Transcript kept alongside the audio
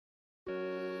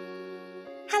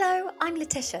I'm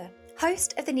Letitia,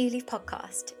 host of the New Leaf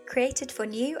podcast, created for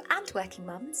new and working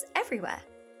mums everywhere.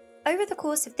 Over the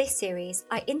course of this series,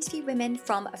 I interview women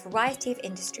from a variety of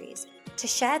industries to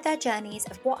share their journeys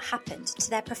of what happened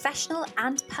to their professional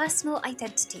and personal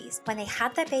identities when they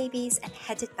had their babies and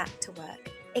headed back to work,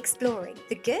 exploring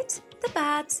the good, the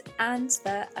bad, and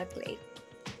the ugly.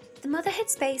 The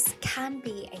motherhood space can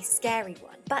be a scary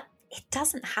one, but it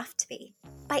doesn't have to be.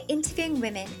 By interviewing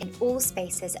women in all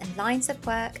spaces and lines of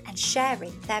work and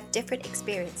sharing their different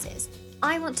experiences,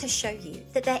 I want to show you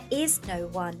that there is no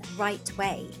one right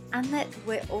way and that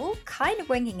we're all kind of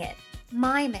winging it.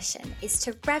 My mission is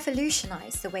to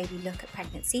revolutionise the way we look at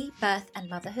pregnancy, birth and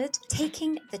motherhood,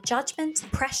 taking the judgment,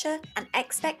 pressure and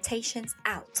expectations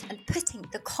out and putting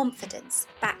the confidence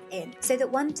back in so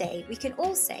that one day we can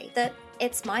all say that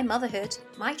it's my motherhood,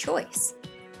 my choice.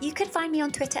 You can find me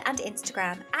on Twitter and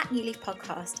Instagram at New Leaf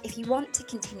Podcast if you want to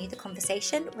continue the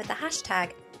conversation with the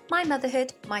hashtag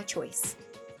 #MyMotherhoodMyChoice.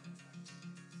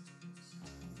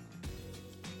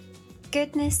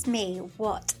 Goodness me,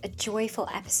 what a joyful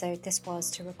episode this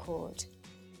was to record.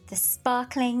 The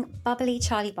sparkling, bubbly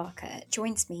Charlie Barker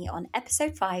joins me on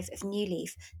episode 5 of New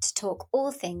Leaf to talk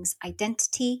all things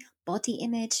identity, body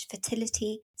image,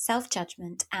 fertility,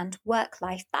 self-judgment and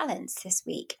work-life balance this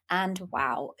week. And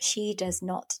wow, she does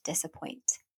not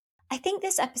disappoint. I think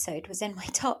this episode was in my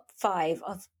top 5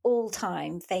 of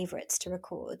all-time favourites to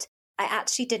record. I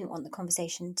actually didn't want the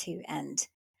conversation to end.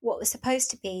 What was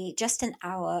supposed to be just an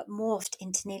hour morphed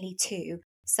into nearly 2.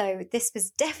 So this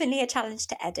was definitely a challenge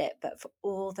to edit, but for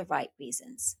all the right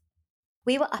reasons.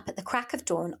 We were up at the crack of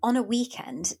dawn on a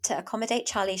weekend to accommodate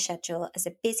Charlie's schedule as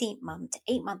a busy mum to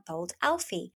 8-month-old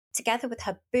Alfie, together with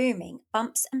her booming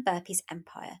Bumps and Burpees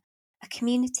empire, a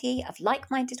community of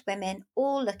like-minded women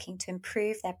all looking to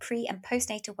improve their pre- and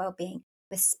postnatal well-being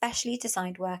with specially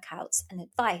designed workouts and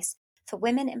advice for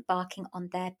women embarking on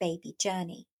their baby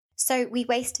journey. So we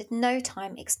wasted no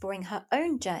time exploring her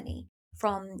own journey,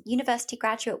 from university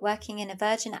graduate working in a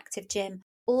Virgin Active gym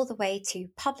all the way to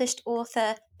published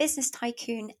author, business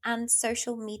tycoon and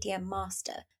social media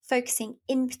master, focusing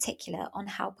in particular on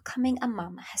how becoming a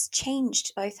mum has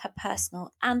changed both her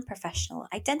personal and professional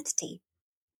identity.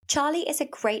 Charlie is a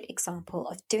great example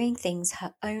of doing things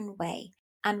her own way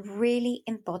and really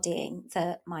embodying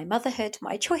the "my motherhood,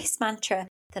 my choice" mantra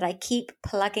that I keep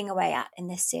plugging away at in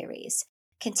this series,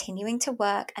 continuing to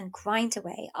work and grind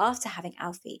away after having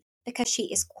Alfie, because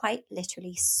she is quite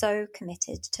literally so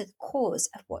committed to the cause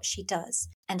of what she does,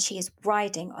 and she is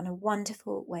riding on a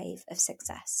wonderful wave of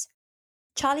success.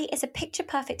 Charlie is a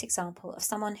picture-perfect example of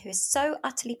someone who is so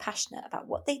utterly passionate about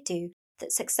what they do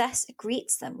that success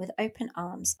greets them with open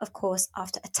arms, of course,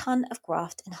 after a ton of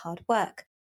graft and hard work.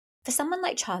 For someone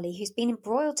like Charlie, who's been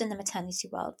embroiled in the maternity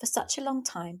world for such a long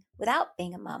time without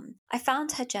being a mum, I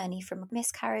found her journey from a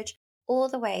miscarriage all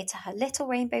the way to her little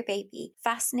rainbow baby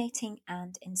fascinating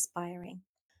and inspiring.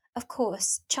 Of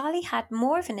course, Charlie had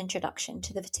more of an introduction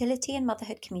to the fertility and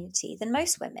motherhood community than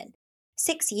most women,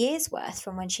 6 years worth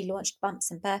from when she launched Bumps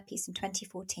and Burpees in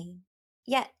 2014.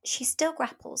 Yet she still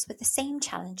grapples with the same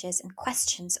challenges and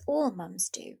questions all mums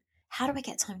do. How do I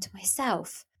get time to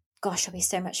myself? Gosh, I'll be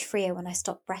so much freer when I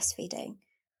stop breastfeeding.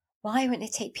 Why won't they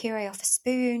take puree off a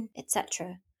spoon,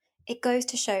 etc.? It goes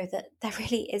to show that there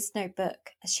really is no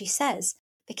book, as she says,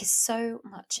 because so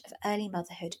much of early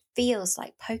motherhood feels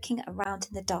like poking around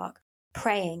in the dark,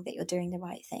 praying that you're doing the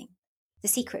right thing. The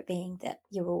secret being that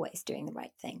you're always doing the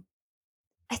right thing.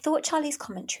 I thought Charlie's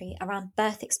commentary around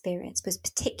birth experience was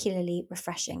particularly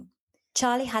refreshing.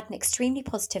 Charlie had an extremely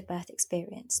positive birth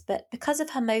experience, but because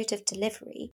of her mode of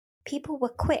delivery, people were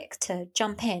quick to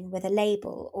jump in with a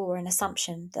label or an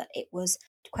assumption that it was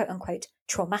quote-unquote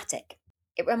traumatic.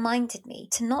 It reminded me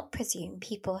to not presume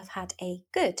people have had a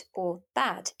good or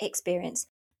bad experience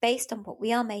based on what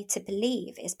we are made to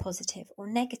believe is positive or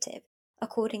negative,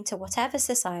 according to whatever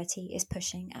society is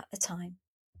pushing at the time.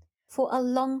 For a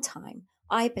long time,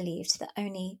 I believed that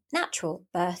only natural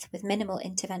birth with minimal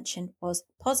intervention was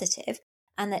positive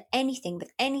and that anything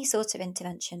with any sort of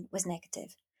intervention was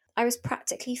negative. I was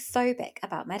practically phobic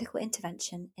about medical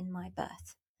intervention in my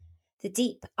birth. The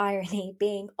deep irony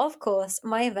being, of course,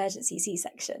 my emergency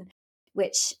C-section,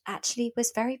 which actually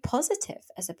was very positive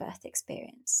as a birth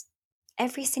experience.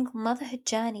 Every single motherhood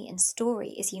journey and story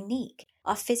is unique.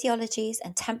 Our physiologies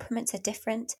and temperaments are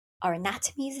different, our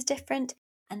anatomies are different,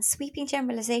 and sweeping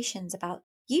generalizations about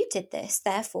 "you did this,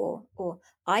 therefore," or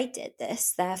 "I did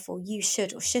this, therefore you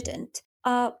should or shouldn't,"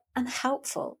 are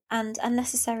unhelpful and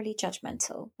unnecessarily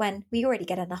judgmental when we already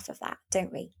get enough of that,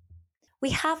 don't we? We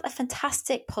have a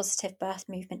fantastic positive birth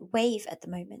movement wave at the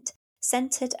moment,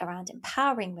 centred around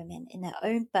empowering women in their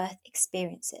own birth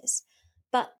experiences.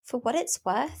 But for what it's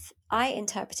worth, I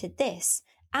interpreted this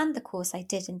and the course I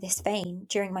did in this vein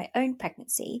during my own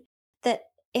pregnancy that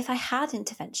if I had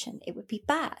intervention, it would be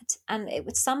bad and it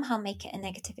would somehow make it a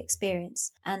negative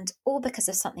experience, and all because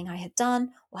of something I had done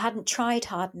or hadn't tried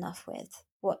hard enough with,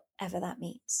 whatever that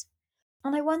means.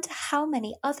 And I wonder how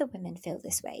many other women feel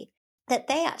this way, that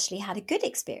they actually had a good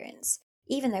experience,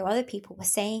 even though other people were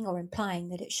saying or implying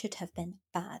that it should have been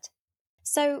bad.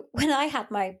 So when I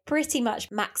had my pretty much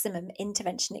maximum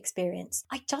intervention experience,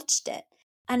 I judged it,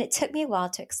 and it took me a while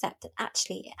to accept that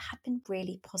actually it had been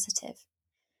really positive.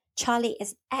 Charlie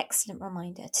is an excellent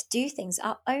reminder to do things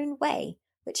our own way,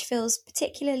 which feels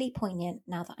particularly poignant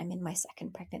now that I'm in my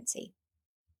second pregnancy.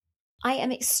 I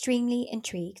am extremely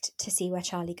intrigued to see where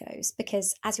Charlie goes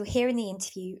because, as you'll hear in the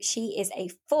interview, she is a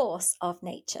force of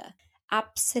nature.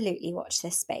 Absolutely watch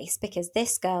this space because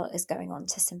this girl is going on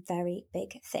to some very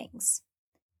big things.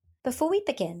 Before we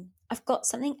begin, I've got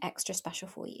something extra special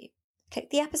for you.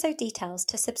 Click the episode details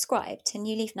to subscribe to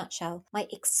New Leaf Nutshell, my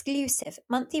exclusive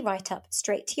monthly write-up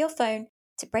straight to your phone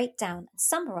to break down and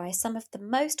summarise some of the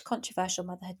most controversial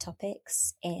motherhood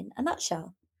topics in a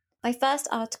nutshell. My first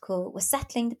article was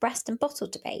settling the breast and bottle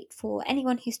debate for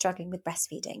anyone who's struggling with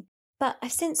breastfeeding, but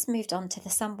I've since moved on to the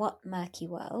somewhat murky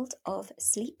world of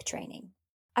sleep training.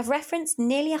 I've referenced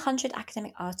nearly 100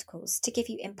 academic articles to give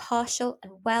you impartial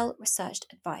and well-researched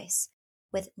advice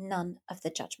with none of the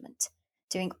judgment,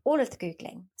 doing all of the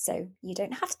Googling so you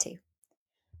don't have to.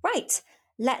 Right,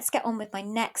 let's get on with my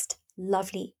next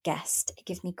lovely guest. It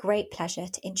gives me great pleasure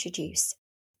to introduce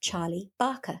Charlie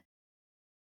Barker.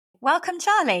 Welcome,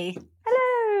 Charlie.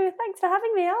 Hello, thanks for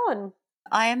having me on.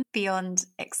 I am beyond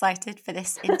excited for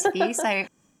this interview, so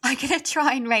I'm going to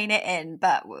try and rein it in,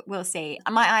 but we'll see.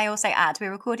 Might I also add,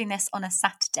 we're recording this on a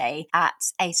Saturday at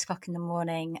 8 o'clock in the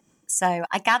morning. So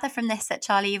I gather from this that,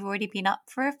 Charlie, you've already been up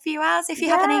for a few hours if you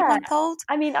have an 8-month-old.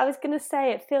 I mean, I was going to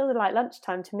say it feels like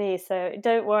lunchtime to me, so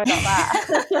don't worry about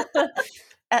that.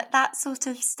 At that sort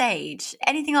of stage,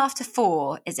 anything after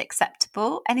 4 is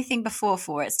acceptable. Anything before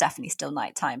 4, it's definitely still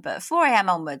nighttime. But 4 a.m.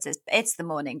 onwards, it's the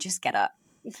morning. Just get up.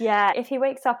 Yeah, if he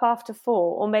wakes up after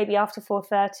 4 or maybe after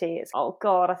 4:30, it's, oh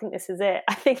God, I think this is it.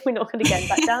 I think we're not going to get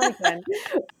back down again.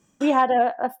 We had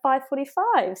a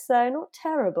 5:45, so not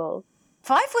terrible.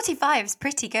 5:45 is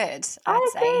pretty good, I'd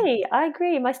say. I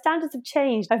agree. My standards have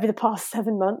changed over the past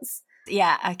 7 months.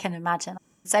 Yeah, I can imagine.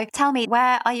 So tell me,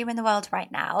 where are you in the world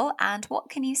right now and what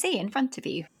can you see in front of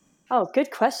you? Oh, good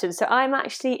question. So I'm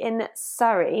actually in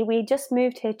Surrey. We just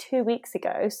moved here 2 weeks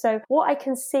ago. So what I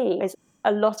can see is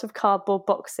a lot of cardboard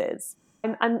boxes.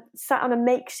 I'm sat on a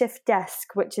makeshift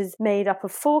desk, which is made up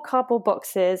of 4 cardboard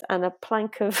boxes and a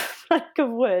plank of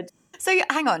wood. So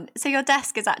hang on. So your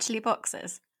desk is actually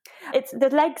boxes? It's the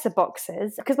legs are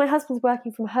boxes because my husband's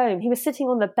working from home. He was sitting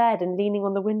on the bed and leaning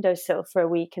on the windowsill for a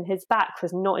week and his back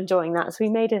was not enjoying that. So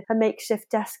we made a makeshift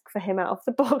desk for him out of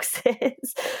the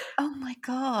boxes. Oh my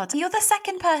God. You're the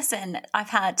second person I've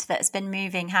had that's been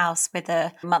moving house with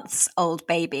a months-old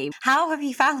baby. How have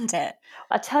you found it?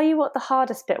 I'll tell you what the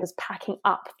hardest bit was packing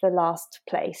up the last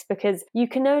place because you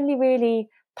can only really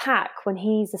pack when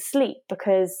he's asleep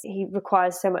because he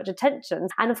requires so much attention.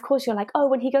 And of course you're like, oh,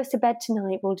 when he goes to bed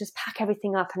tonight, we'll just pack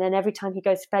everything up. And then every time he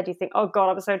goes to bed, you think, oh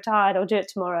God, I'm so tired, I'll do it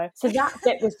tomorrow. So that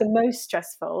bit was the most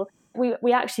stressful.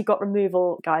 We actually got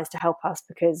removal guys to help us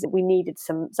because we needed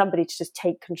somebody to just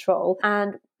take control.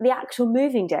 And the actual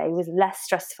moving day was less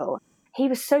stressful. He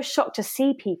was so shocked to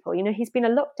see people. You know, he's been a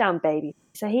lockdown baby.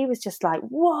 So he was just like,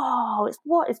 whoa,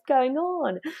 what is going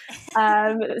on?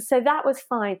 So that was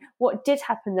fine. What did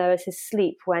happen, though, is his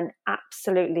sleep went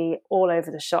absolutely all over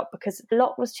the shop because a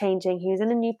lot was changing. He was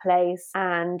in a new place.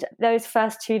 And those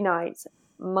first 2 nights,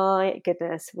 my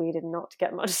goodness, we did not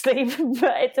get much sleep.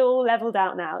 But it's all leveled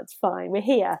out now. It's fine. We're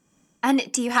here.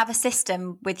 And do you have a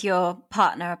system with your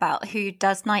partner about who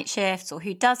does night shifts or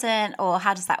who doesn't? Or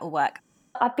how does that all work?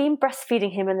 I've been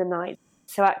breastfeeding him in the night,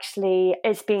 so actually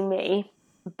it's been me.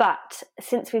 But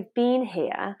since we've been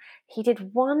here, he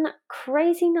did one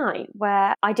crazy night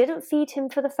where I didn't feed him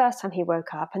for the first time he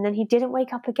woke up, and then he didn't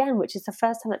wake up again, which is the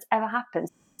first time that's ever happened.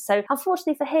 So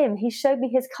unfortunately for him, he showed me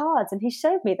his cards and he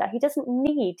showed me that he doesn't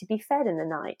need to be fed in the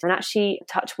night. And actually,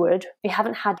 touch wood, we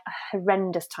haven't had a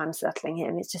horrendous time settling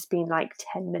him. It's just been like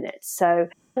 10 minutes. So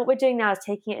what we're doing now is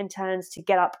taking it in turns to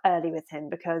get up early with him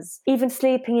because even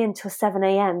sleeping in till 7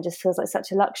 a.m. just feels like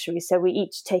such a luxury. So we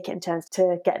each take it in turns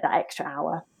to get that extra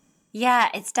hour. Yeah,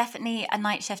 it's definitely a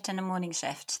night shift and a morning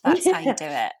shift. That's how you do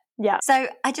it. Yeah. So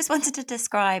I just wanted to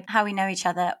describe how we know each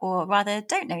other, or rather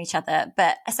don't know each other.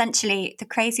 But essentially, the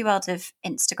crazy world of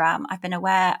Instagram, I've been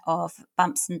aware of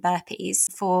Bumps and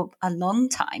Burpees for a long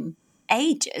time,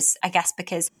 ages, I guess,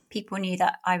 because people knew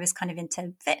that I was kind of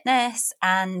into fitness.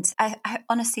 And I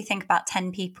honestly think about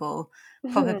 10 people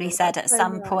probably said at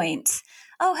some point,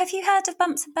 oh, have you heard of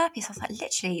Bumps and Burpees? I was like,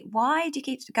 literally, why do you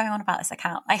keep going on about this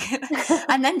account? Like,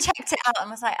 and then checked it out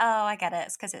and was like, oh, I get it.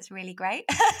 It's because it's really great.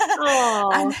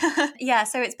 And, yeah,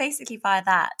 so it's basically via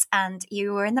that. And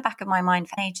you were in the back of my mind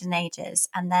for ages and ages.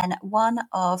 And then one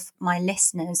of my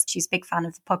listeners, she's a big fan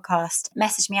of the podcast,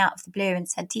 messaged me out of the blue and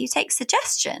said, do you take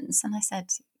suggestions? And I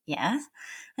said, yeah.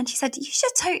 And she said, you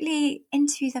should totally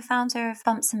interview the founder of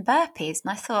Bumps and Burpees.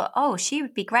 And I thought, oh, she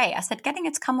would be great. I said, getting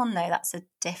her to come on, though, that's a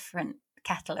different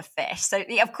kettle of fish. So,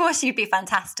 yeah, of course, she'd be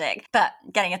fantastic, but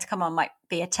getting her to come on might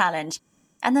be a challenge.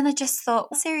 And then I just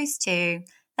thought, series 2,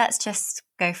 let's just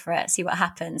go for it, see what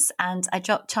happens. And I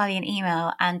dropped Charlie an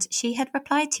email and she had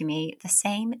replied to me the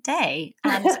same day.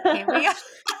 And here we are.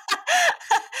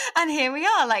 And here we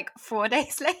are, like 4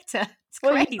 days later. It's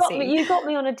crazy. You got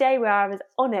me on a day where I was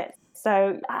on it.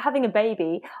 So having a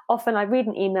baby, often I read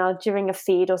an email during a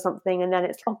feed or something, and then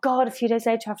it's, oh God, a few days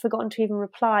later I've forgotten to even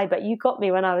reply. But you got me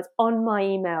when I was on my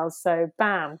emails. So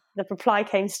bam, the reply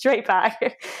came straight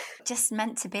back. Just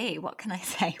meant to be. What can I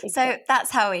say? Exactly. So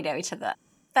that's how we know each other.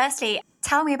 Firstly,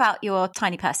 tell me about your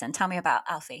tiny person. Tell me about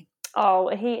Alfie. Oh,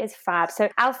 he is fab. So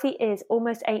Alfie is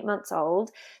almost 8 months old.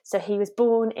 So he was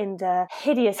born in the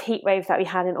hideous heat wave that we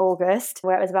had in August,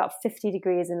 where it was about 50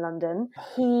 degrees in London.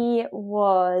 He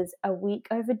was a week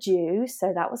overdue,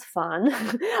 so that was fun.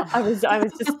 I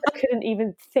couldn't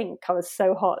even think. I was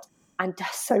so hot and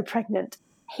so pregnant.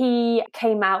 He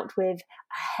came out with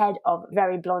a head of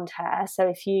very blonde hair. So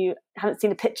if you haven't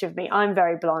seen a picture of me, I'm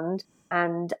very blonde.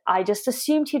 And I just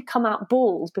assumed he'd come out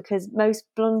bald because most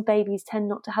blonde babies tend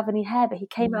not to have any hair, but he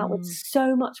came out with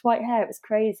so much white hair. It was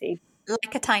crazy.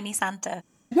 Like a tiny Santa.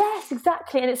 Yes,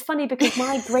 exactly. And it's funny because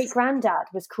my great-granddad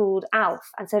was called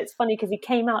Alf. And so it's funny because he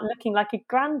came out looking like a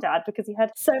granddad because he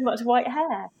had so much white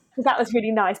hair. So that was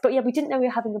really nice. But yeah, we didn't know we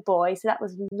were having a boy. So that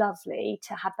was lovely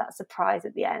to have that surprise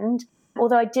at the end.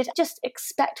 Although I did just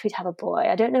expect we'd have a boy.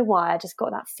 I don't know why. I just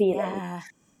got that feeling. Yeah.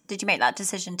 Did you make that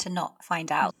decision to not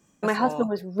find out? My husband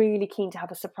was really keen to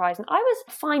have a surprise, and I was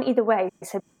fine either way.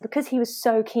 So because he was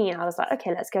so keen, I was like,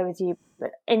 okay, let's go with you.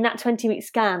 But in that 20-week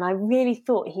scan, I really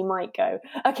thought he might go,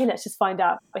 okay, let's just find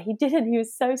out. But he didn't. He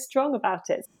was so strong about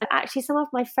it. And actually, some of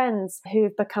my friends who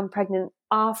have become pregnant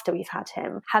after we've had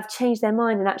him have changed their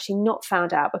mind and actually not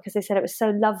found out because they said it was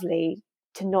so lovely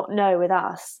to not know with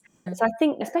us. So I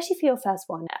think, especially for your first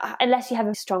one, unless you have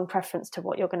a strong preference to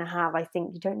what you're going to have, I think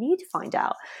you don't need to find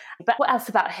out. But what else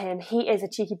about him? He is a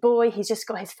cheeky boy. He's just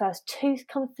got his first tooth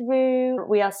come through.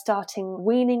 We are starting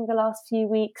weaning the last few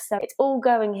weeks. So it's all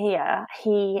going here.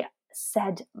 He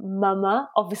said mama.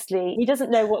 Obviously, he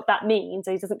doesn't know what that means,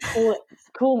 so he doesn't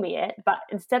call me it. But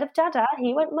instead of dada,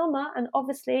 he went mama. And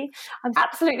obviously, I'm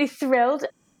absolutely thrilled.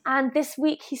 And this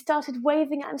week, he started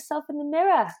waving at himself in the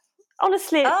mirror.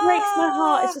 Honestly, it breaks my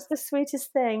heart. It's just the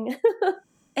sweetest thing.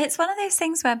 It's one of those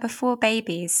things where before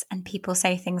babies and people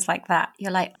say things like that,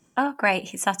 you're like, oh, great,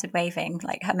 he started waving,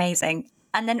 like amazing.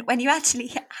 And then when you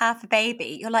actually have a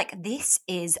baby, you're like, this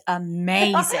is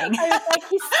amazing. I was like,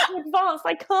 he's so advanced.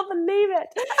 I can't believe it.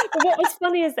 But what was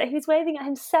funny is that he was waving at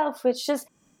himself, which just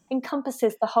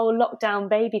encompasses the whole lockdown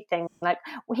baby thing. Like,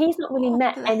 he's not really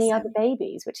met any other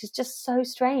babies, which is just so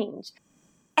strange.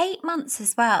 8 months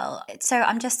as well. So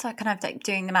I'm just kind of like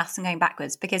doing the maths and going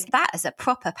backwards because that is a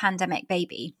proper pandemic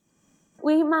baby.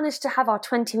 We managed to have our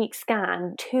 20-week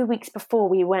scan 2 weeks before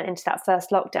we went into that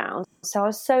first lockdown. So I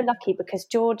was so lucky because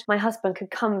George, my husband, could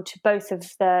come to both of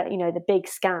the big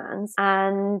scans.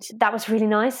 And that was really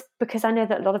nice because I know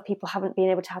that a lot of people haven't been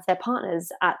able to have their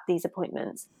partners at these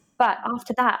appointments. But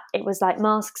after that, it was like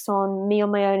masks on, me on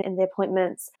my own in the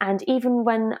appointments. And even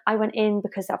when I went in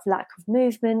because of lack of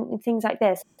movement and things like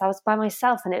this, I was by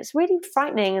myself and it was really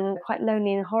frightening and quite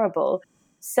lonely and horrible.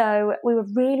 So we were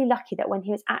really lucky that when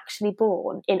he was actually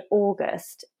born in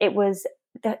August, it was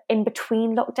the in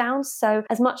between lockdowns. So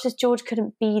as much as George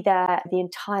couldn't be there the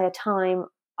entire time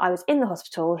I was in the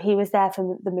hospital, he was there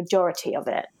for the majority of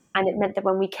it. And it meant that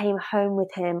when we came home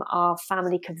with him, our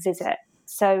family could visit.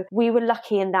 So we were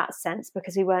lucky in that sense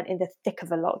because we weren't in the thick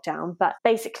of a lockdown. But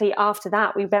basically after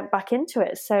that, we went back into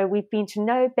it. So we've been to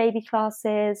no baby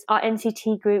classes. Our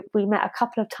NCT group, we met a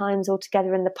couple of times all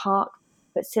together in the park.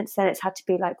 But since then, it's had to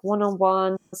be like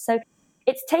one-on-one. So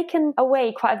it's taken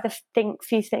away quite a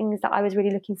few things that I was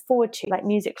really looking forward to, like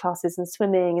music classes and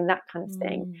swimming and that kind of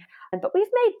thing. But we've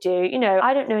made do. You know,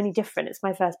 I don't know any different. It's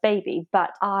my first baby,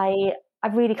 but I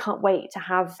really can't wait to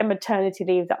have a maternity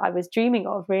leave that I was dreaming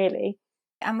of, really.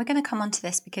 And we're going to come on to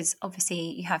this because obviously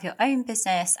you have your own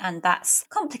business and that's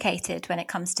complicated when it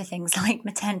comes to things like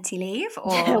maternity leave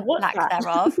or lack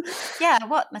thereof. Yeah,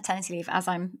 what maternity leave, as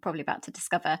I'm probably about to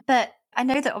discover. But I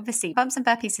know that obviously Bumps and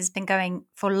Burpees has been going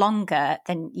for longer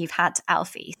than you've had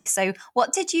Alfie. So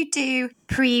what did you do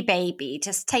pre-baby?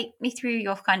 Just take me through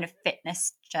your kind of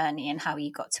fitness journey and how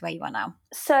you got to where you are now.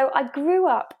 So I grew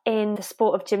up in the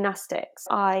sport of gymnastics.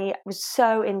 I was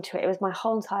so into it. It was my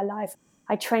whole entire life.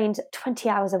 I trained 20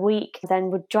 hours a week,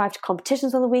 then would drive to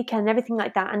competitions on the weekend and everything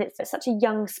like that. And it's such a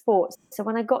young sport. So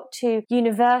when I got to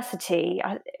university,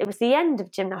 it was the end of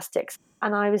gymnastics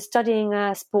and I was studying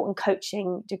a sport and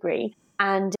coaching degree.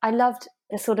 And I loved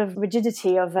the sort of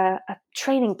rigidity of a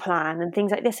training plan and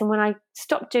things like this. And when I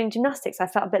stopped doing gymnastics, I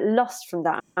felt a bit lost from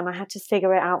that and I had to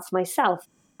figure it out for myself.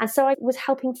 And so I was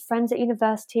helping friends at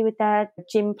university with their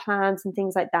gym plans and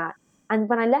things like that. And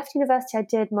when I left university, I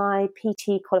did my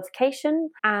PT qualification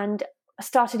and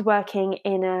started working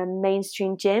in a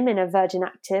mainstream gym in a Virgin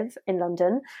Active in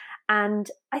London.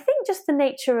 And I think just the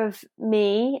nature of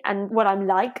me and what I'm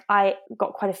like, I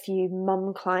got quite a few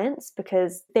mum clients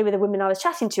because they were the women I was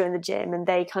chatting to in the gym and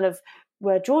they kind of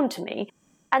were drawn to me.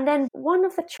 And then one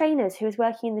of the trainers who was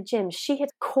working in the gym, she had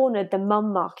cornered the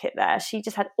mum market there. She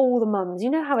just had all the mums. You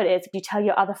know how it is. You tell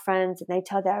your other friends and they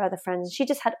tell their other friends. And she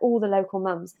just had all the local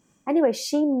mums. Anyway,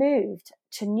 she moved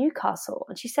to Newcastle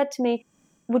and she said to me,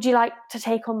 would you like to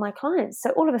take on my clients?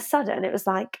 So all of a sudden it was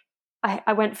like,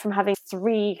 I went from having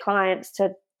 3 clients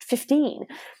to 15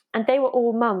 and they were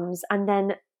all mums. And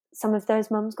then some of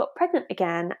those mums got pregnant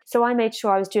again. So I made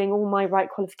sure I was doing all my right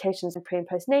qualifications in pre and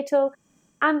postnatal.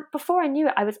 And before I knew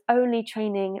it, I was only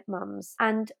training mums.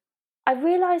 And I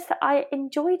realized that I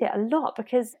enjoyed it a lot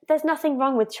because there's nothing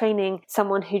wrong with training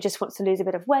someone who just wants to lose a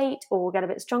bit of weight or get a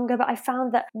bit stronger. But I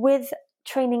found that with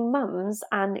training mums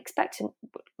and expectant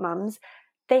mums,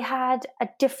 they had a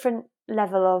different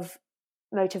level of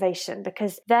motivation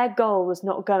because their goal was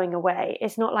not going away.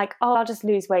 It's not like, oh, I'll just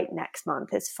lose weight next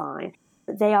month. It's fine.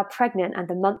 They are pregnant and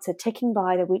the months are ticking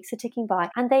by, the weeks are ticking by,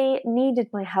 and they needed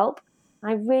my help.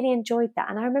 I really enjoyed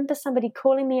that. And I remember somebody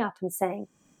calling me up and saying,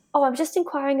 oh, I'm just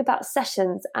inquiring about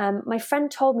sessions. My friend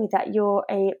told me that you're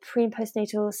a pre and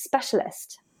postnatal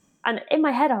specialist. And in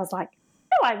my head, I was like,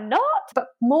 no, I'm not. But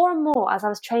more and more, as I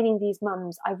was training these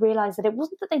mums, I realized that it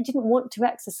wasn't that they didn't want to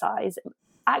exercise.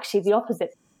 Actually, the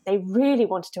opposite. They really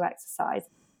wanted to exercise.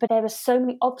 But there were so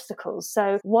many obstacles.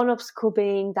 So one obstacle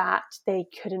being that they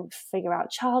couldn't figure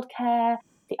out childcare.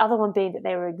 The other one being that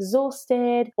they were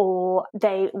exhausted or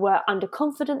they were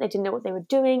underconfident. They didn't know what they were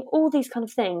doing. All these kind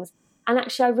of things. And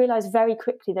actually, I realized very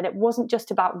quickly that it wasn't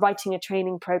just about writing a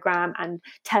training program and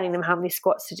telling them how many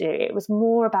squats to do. It was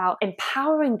more about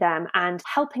empowering them and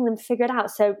helping them figure it out.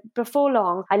 So before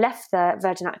long, I left the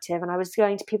Virgin Active and I was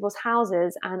going to people's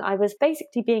houses and I was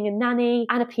basically being a nanny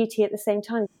and a PT at the same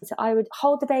time. So I would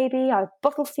hold the baby, I would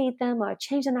bottle feed them, I would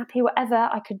change the nappy, whatever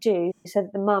I could do so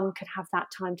that the mum could have that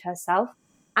time to herself.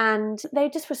 And they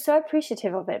just were so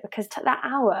appreciative of it because that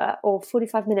hour or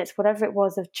 45 minutes, whatever it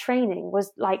was of training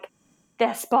was like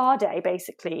their spa day,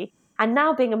 basically. And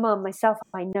now being a mum myself,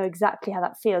 I know exactly how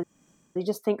that feels. You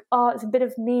just think, oh, it's a bit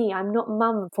of me. I'm not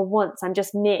mum for once. I'm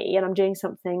just me and I'm doing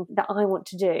something that I want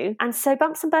to do. And so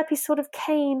Bumps and Burpees sort of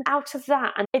came out of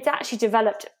that. And it's actually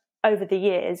developed over the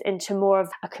years into more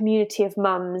of a community of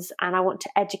mums, and I want to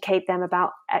educate them about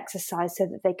exercise so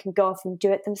that they can go off and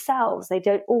do it themselves. They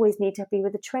don't always need to be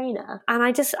with a trainer. And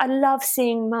I love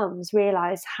seeing mums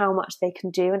realize how much they can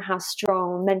do and how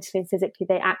strong mentally and physically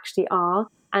they actually are,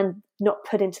 and not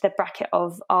put into the bracket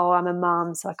of, oh, I'm a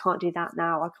mum, so I can't do that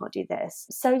now, I can't do this.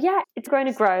 So yeah, it's grown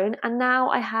and grown, and now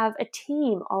I have a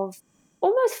team of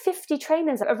almost 50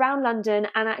 trainers around London,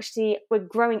 and actually we're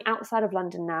growing outside of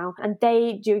London now, and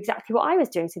they do exactly what I was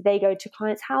doing. So they go to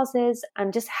clients' houses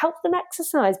and just help them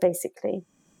exercise, basically.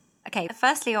 Okay,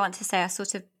 firstly, I want to say I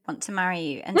sort of want to marry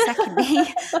you. And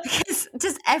secondly, because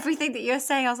just everything that you're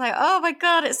saying, I was like, oh my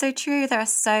God, it's so true. There are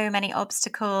so many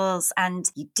obstacles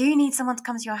and you do need someone to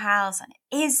come to your house and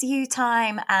it is you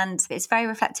time. And it's very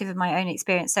reflective of my own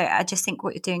experience. So I just think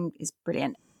what you're doing is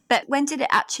brilliant. But when did it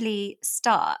actually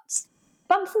start?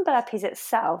 Bumps and Burpees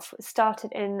itself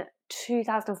started in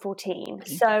 2014.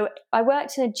 So I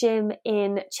worked in a gym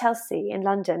in Chelsea in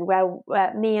London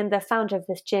where me and the founder of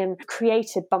this gym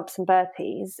created Bumps and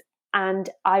Burpees, and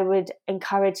I would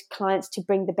encourage clients to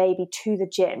bring the baby to the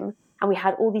gym, and we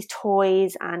had all these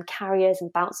toys and carriers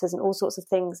and bouncers and all sorts of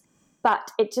things.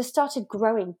 But it just started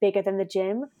growing bigger than the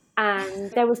gym.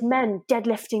 And there was men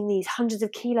deadlifting these hundreds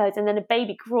of kilos and then a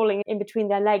baby crawling in between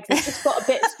their legs. It just got a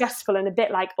bit stressful and a bit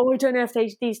like, oh, I don't know if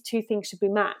these two things should be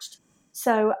matched.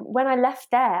 So when I left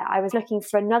there, I was looking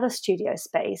for another studio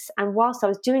space. And whilst I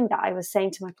was doing that, I was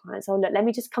saying to my clients, oh, look, let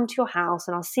me just come to your house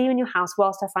and I'll see you in your house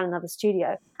whilst I find another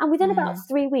studio. And within about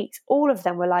 3 weeks, all of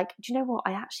them were like, do you know what?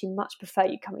 I actually much prefer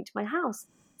you coming to my house.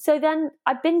 So then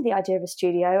I binned the idea of a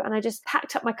studio and I just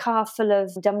packed up my car full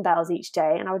of dumbbells each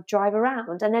day and I would drive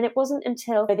around. And then it wasn't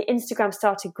until the Instagram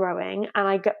started growing and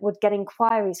I would get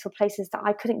inquiries for places that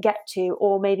I couldn't get to,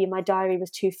 or maybe my diary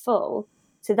was too full.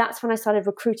 So that's when I started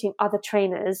recruiting other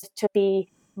trainers to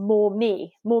be more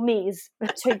me's,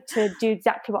 to do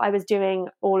exactly what I was doing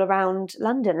all around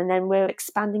London. And then we're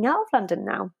expanding out of London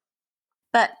now.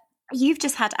 But you've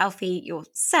just had Alfie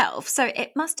yourself, so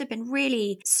it must have been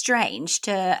really strange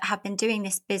to have been doing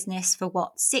this business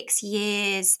for 6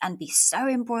 years and be so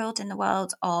embroiled in the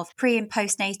world of pre and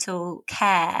postnatal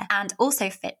care and also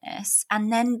fitness,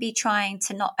 and then be trying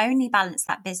to not only balance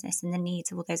that business and the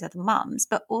needs of all those other mums,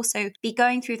 but also be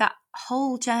going through that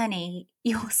whole journey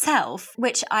yourself,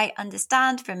 which I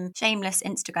understand from shameless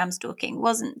Instagram stalking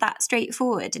wasn't that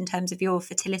straightforward in terms of your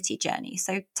fertility journey.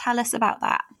 So tell us about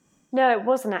that. No, it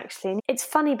wasn't actually. It's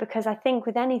funny because I think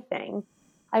with anything,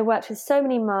 I worked with so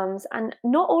many mums and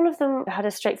not all of them had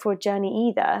a straightforward journey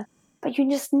either, but you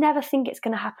just never think it's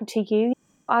going to happen to you.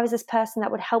 I was this person that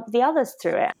would help the others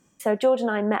through it. So George and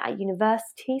I met at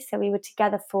university, so we were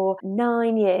together for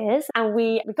 9 years and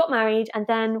we got married and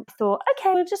then thought,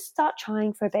 okay, we'll just start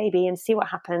trying for a baby and see what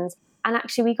happens. And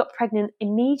actually we got pregnant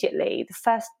immediately the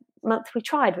first month we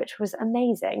tried, which was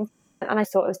amazing. And I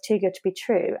thought it was too good to be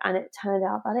true. And it turned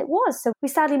out that it was. So we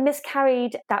sadly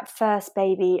miscarried that first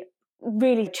baby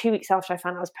really 2 weeks after I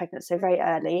found out I was pregnant, so very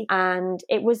early. And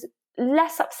it was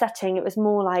less upsetting. It was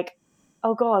more like,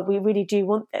 oh God, we really do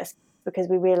want this, because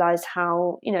we realised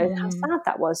how sad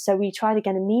that was. So we tried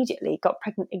again immediately, got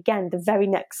pregnant again the very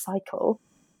next cycle.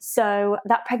 So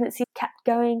that pregnancy kept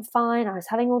going fine. I was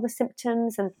having all the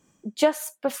symptoms, and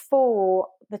just before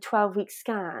the 12-week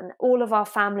scan, all of our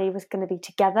family was going to be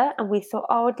together. And we thought,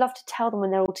 oh, I'd love to tell them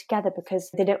when they're all together because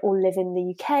they don't all live in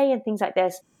the UK and things like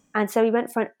this. And so we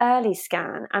went for an early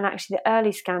scan. And actually the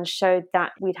early scan showed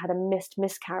that we'd had a missed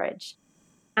miscarriage.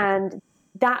 And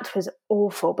that was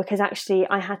awful because actually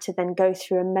I had to then go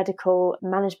through a medical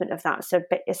management of that. So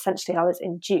essentially I was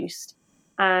induced.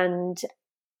 And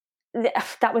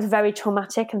that was very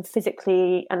traumatic and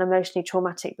physically and emotionally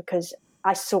traumatic because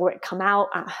I saw it come out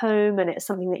at home and it's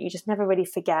something that you just never really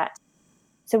forget.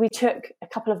 So we took a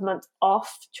couple of months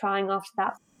off trying after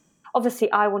that.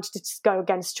 Obviously, I wanted to just go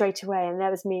again straight away. And there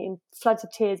was me in floods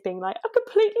of tears being like, I'm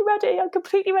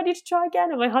completely ready to try again.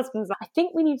 And my husband's like, I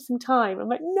think we need some time. I'm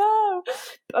like, no.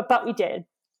 But we did.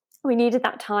 We needed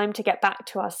that time to get back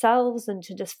to ourselves and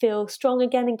to just feel strong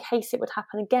again in case it would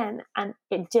happen again. And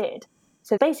it did.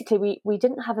 So basically, we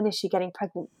didn't have an issue getting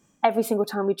pregnant. Every single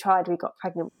time we tried, we got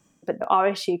pregnant. But our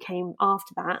issue came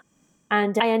after that.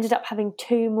 And I ended up having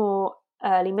 2 more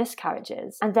early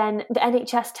miscarriages. And then the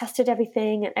NHS tested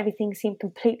everything and everything seemed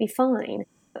completely fine.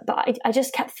 But I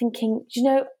just kept thinking,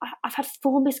 I've had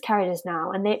 4 miscarriages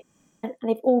now and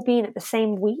they've all been at the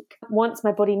same week. Once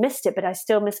my body missed it, but I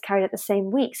still miscarried at the same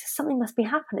week. So something must be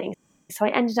happening. So I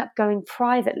ended up going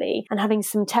privately and having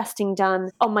some testing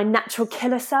done on my natural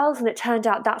killer cells. And it turned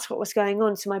out that's what was going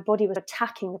on. So my body was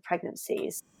attacking the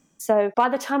pregnancies. So by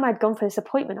the time I'd gone for this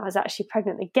appointment, I was actually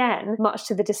pregnant again, much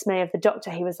to the dismay of the doctor.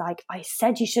 He was like, I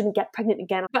said you shouldn't get pregnant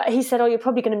again. But he said, oh, you're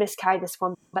probably going to miscarry this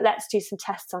one, but let's do some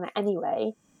tests on it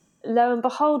anyway. Lo and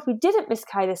behold, we didn't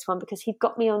miscarry this one because he'd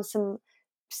got me on some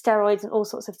steroids and all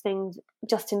sorts of things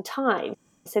just in time.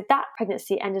 So that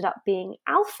pregnancy ended up being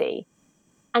Alfie.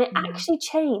 And it actually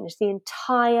changed the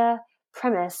entire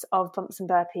premise of Bumps and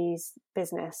Burpees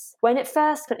business. When it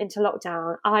first went into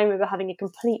lockdown, I remember having a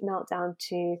complete meltdown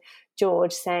to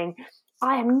George saying,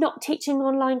 I am not teaching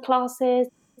online classes.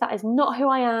 That is not who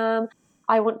I am.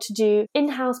 I want to do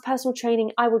in-house personal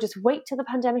training. I will just wait till the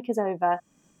pandemic is over.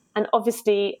 And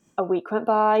obviously a week went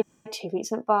by, 2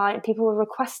 weeks went by, and people were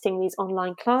requesting these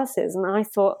online classes. And I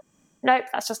thought, nope,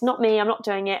 that's just not me. I'm not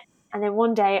doing it. And then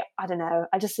one day, I don't know,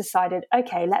 I just decided,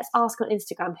 okay, let's ask on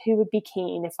Instagram who would be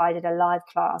keen if I did a live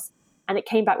class. And it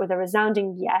came back with a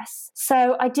resounding yes.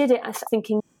 So I did it. I was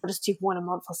thinking, I'll just do 1 a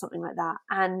month or something like that.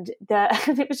 And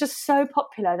it was just so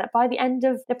popular that by the end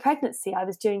of the pregnancy, I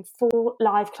was doing 4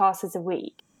 live classes a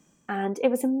week. And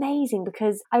it was amazing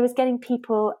because I was getting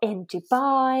people in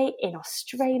Dubai, in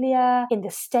Australia, in the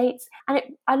States, and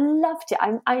I loved it.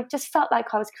 I just felt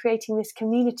like I was creating this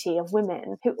community of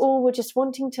women who all were just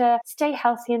wanting to stay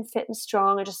healthy and fit and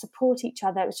strong and just support each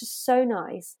other. It was just so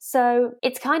nice. So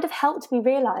it's kind of helped me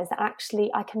realize that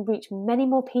actually I can reach many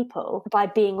more people by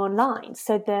being online.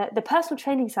 So the personal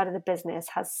training side of the business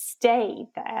has stayed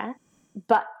there.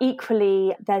 But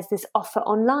equally, there's this offer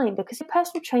online because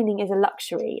personal training is a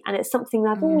luxury and it's something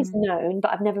I've always known,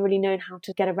 but I've never really known how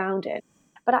to get around it.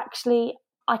 But actually,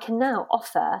 I can now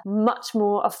offer much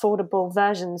more affordable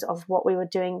versions of what we were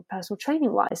doing personal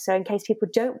training wise. So in case people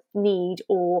don't need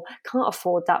or can't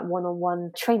afford that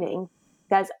one-on-one training,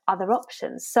 there's other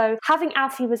options. So having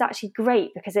Alfie was actually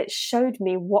great because it showed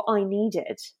me what I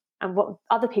needed and what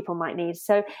other people might need.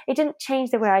 So it didn't change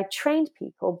the way I trained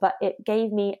people, but it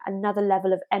gave me another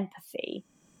level of empathy,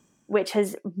 which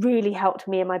has really helped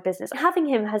me in my business. Having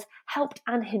him has helped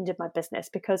and hindered my business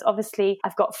because obviously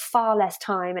I've got far less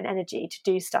time and energy to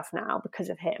do stuff now because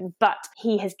of him, but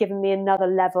he has given me another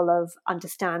level of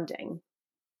understanding.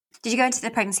 Did you go into the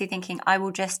pregnancy thinking, I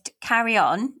will just carry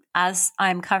on as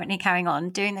I'm currently carrying on,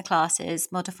 doing the classes,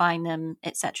 modifying them,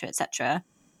 etc.,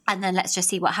 and then let's just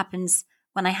see what happens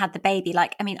when I had the baby?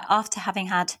 Like, I mean, after having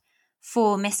had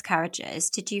 4 miscarriages,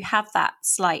 did you have that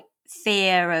slight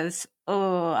fear of,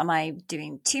 oh, am I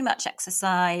doing too much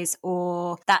exercise,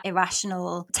 or that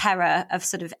irrational terror of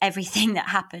sort of everything that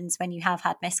happens when you have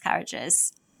had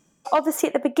miscarriages? Obviously,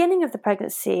 at the beginning of the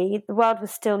pregnancy, the world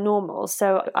was still normal.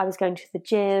 So I was going to the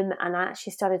gym and I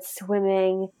actually started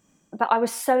swimming. But I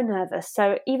was so nervous.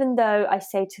 So even though I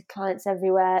say to clients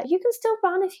everywhere, you can still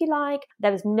run if you like,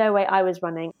 there was no way I was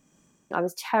running. I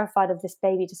was terrified of this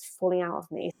baby just falling out of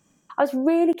me. I was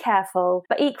really careful,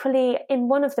 but equally in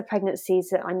one of the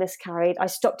pregnancies that I miscarried, I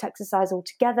stopped exercise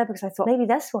altogether because I thought maybe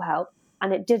this will help,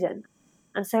 and it didn't.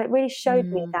 And so it really showed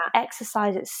me that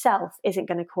exercise itself isn't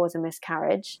going to cause a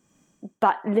miscarriage,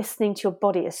 but listening to your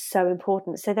body is so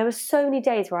important. So there were so many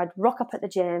days where I'd rock up at the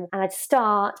gym and I'd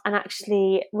start, and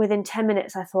actually within 10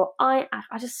 minutes I thought, I'm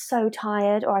just so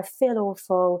tired, or I feel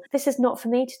awful. This is not for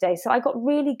me today. So I got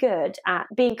really good at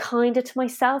being kinder to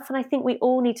myself. And I think we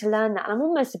all need to learn that. And I'm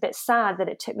almost a bit sad that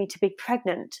it took me to be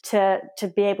pregnant to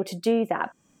be able to do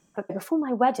that. But before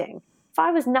my wedding, if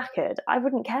I was knackered, I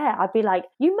wouldn't care. I'd be like,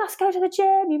 you must go to the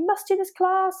gym, you must do this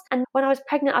class. And when I was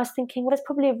pregnant, I was thinking, well, there's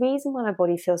probably a reason why my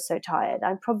body feels so tired.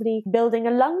 I'm probably building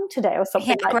a lung today or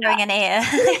something like growing that. an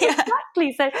ear.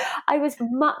 Exactly. So I was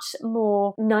much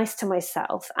more nice to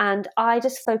myself and I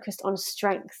just focused on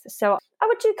strength. So I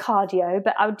would do cardio,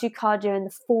 but I would do cardio in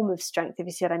the form of strength, if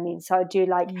you see what I mean. So I'd do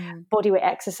like bodyweight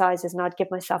exercises and I'd give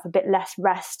myself a bit less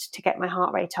rest to get my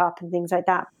heart rate up and things like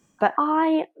that. But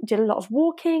I did a lot of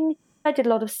walking. I did a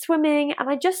lot of swimming, and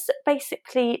I just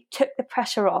basically took the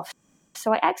pressure off.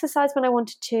 So I exercised when I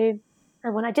wanted to,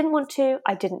 and when I didn't want to,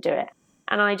 I didn't do it.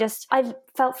 And I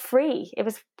felt free. It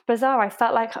was bizarre. I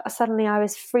felt like suddenly I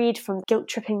was freed from guilt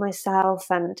tripping myself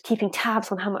and keeping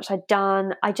tabs on how much I'd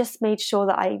done. I just made sure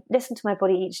that I listened to my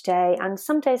body each day. And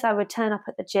some days I would turn up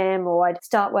at the gym or I'd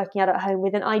start working out at home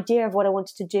with an idea of what I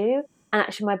wanted to do. And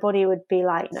actually my body would be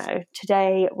like, no,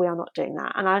 today we are not doing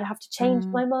that. And I'd have to change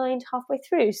my mind halfway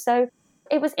through. So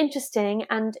it was interesting.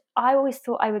 And I always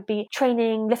thought I would be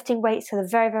training, lifting weights to the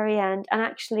very, very end. And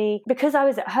actually, because I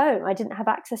was at home, I didn't have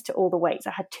access to all the weights.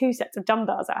 I had 2 sets of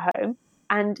dumbbells at home.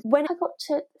 And when I got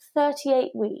to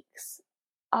 38 weeks,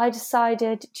 I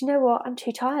decided, do you know what? I'm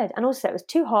too tired. And also it was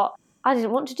too hot. I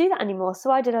didn't want to do that anymore.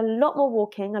 So I did a lot more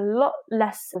walking, a lot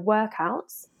less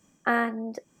workouts.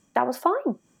 And that was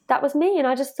fine. That was me. And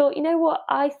I just thought, you know what?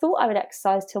 I thought I would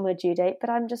exercise till my due date, but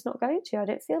I'm just not going to. I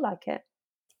don't feel like it.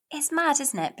 It's mad,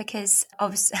 isn't it? Because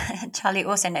obviously, Charlie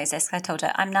also knows this. I told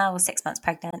her I'm now 6 months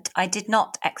pregnant. I did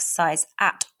not exercise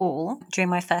at all during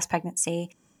my first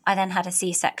pregnancy. I then had a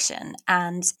C-section.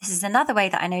 And this is another way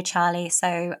that I know Charlie.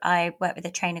 So I work with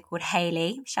a trainer called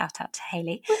Hayley. Shout out to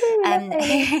Hayley.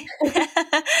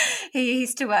 Who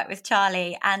used to work with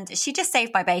Charlie. And she just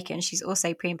saved my bacon. She's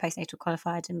also pre- and postnatal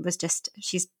qualified and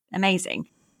she's amazing.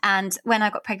 And when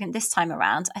I got pregnant this time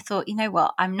around, I thought, you know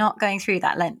what? I'm not going through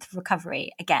that length of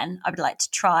recovery again. I would like to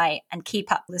try and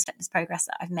keep up with the fitness progress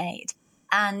that I've made.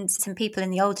 And some people in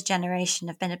the older generation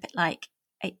have been a bit like,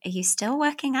 are you still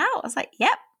working out? I was like,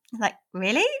 yep. I'm like,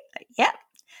 really? Like, yep.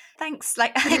 Thanks.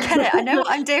 Like, I get it. I know what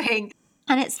I'm doing.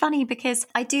 And it's funny because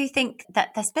I do think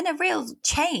that there's been a real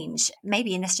change,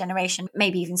 maybe in this generation,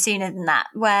 maybe even sooner than that,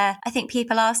 where I think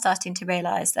people are starting to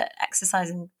realize that exercise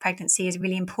in pregnancy is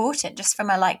really important just from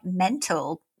a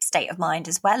mental state of mind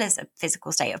as well as a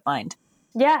physical state of mind.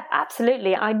 Yeah,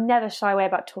 absolutely. I never shy away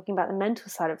about talking about the mental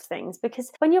side of things,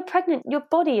 because when you're pregnant, your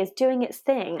body is doing its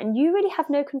thing and you really have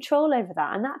no control over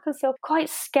that. And that can feel quite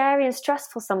scary and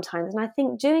stressful sometimes. And I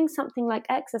think doing something like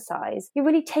exercise, you're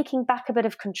really taking back a bit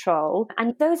of control.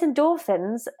 And those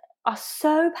endorphins are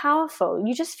so powerful.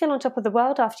 You just feel on top of the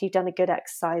world after you've done a good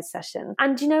exercise session.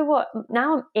 And you know what?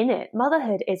 Now I'm in it.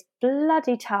 Motherhood is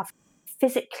bloody tough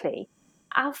physically.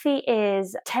 Alfie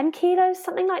is 10 kilos,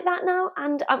 something like that now,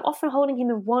 and I'm often holding him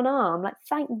in one arm. Like,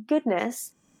 thank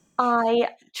goodness I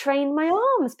train my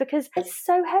arms because it's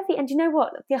so heavy. And you know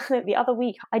what? The other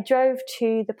week, I drove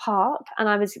to the park and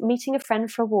I was meeting a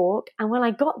friend for a walk. And when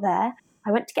I got there,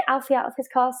 I went to get Alfie out of his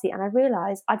car seat and I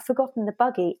realised I'd forgotten the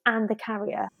buggy and the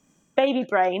carrier. Baby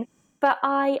brain. But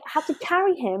I had to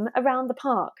carry him around the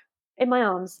park in my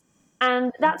arms.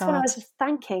 And that's when I was just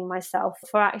thanking myself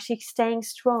for actually staying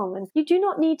strong. And you do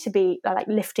not need to be like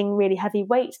lifting really heavy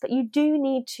weights, but you do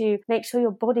need to make sure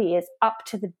your body is up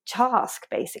to the task,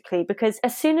 basically, because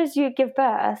as soon as you give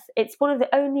birth, it's one of the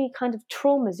only kind of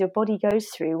traumas your body goes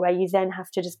through where you then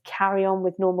have to just carry on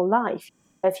with normal life.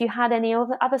 If you had any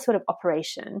other sort of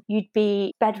operation, you'd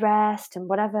be bed rest and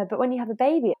whatever. But when you have a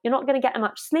baby, you're not going to get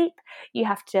much sleep. You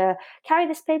have to carry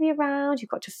this baby around. You've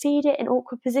got to feed it in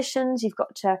awkward positions. You've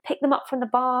got to pick them up from the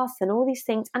bath and all these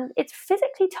things. And it's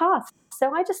physically tough.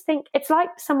 So I just think it's like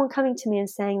someone coming to me and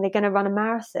saying they're going to run a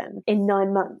marathon in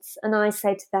 9 months. And I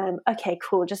say to them, okay,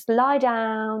 cool, just lie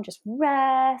down, just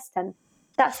rest. And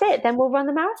that's it. Then we'll run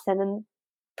the marathon and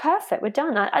perfect, we're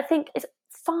done. I think it's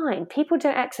fine. People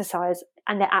don't exercise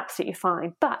and they're absolutely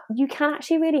fine. But you can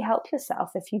actually really help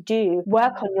yourself if you do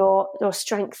work on your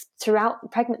strengths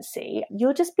throughout pregnancy.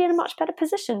 You'll just be in a much better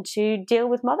position to deal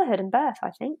with motherhood and birth, I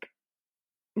think.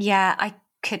 Yeah, I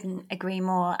couldn't agree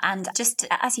more. And just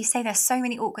as you say, there's so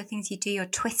many awkward things you do. You're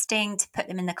twisting to put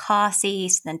them in the car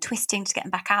seat, then twisting to get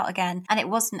them back out again. And it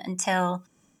wasn't until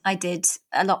I did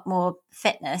a lot more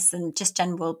fitness and just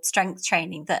general strength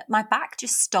training that my back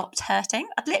just stopped hurting.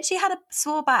 I'd literally had a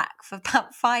sore back for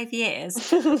about 5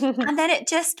 years and then it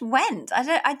just went.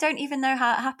 I don't even know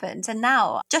how it happened. And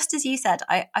now, just as you said,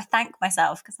 I thank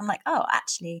myself because I'm like, oh,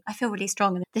 actually, I feel really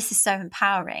strong and this is so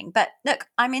empowering. But look,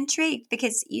 I'm intrigued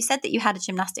because you said that you had a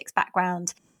gymnastics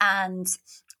background and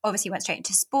obviously went straight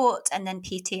into sport and then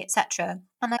PT, etc.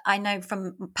 And I know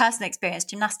from personal experience,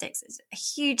 gymnastics is a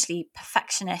hugely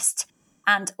perfectionist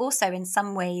and also in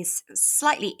some ways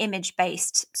slightly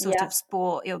image-based sort of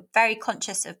sport. You're very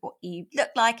conscious of what you look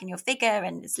like and your figure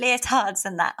and it's leotards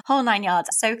and that whole 9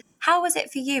 yards. So how was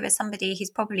it for you as somebody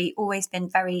who's probably always been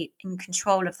very in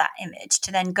control of that image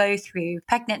to then go through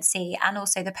pregnancy and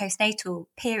also the postnatal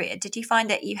period? Did you find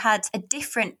that you had a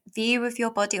different view of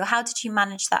your body or how did you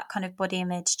manage that kind of body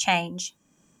image change?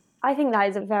 I think that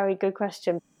is a very good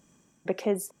question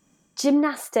because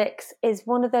gymnastics is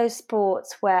one of those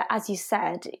sports where, as you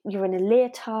said, you're in a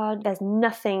leotard, there's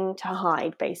nothing to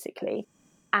hide, basically.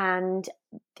 And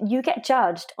you get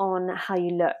judged on how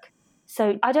you look.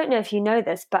 So I don't know if you know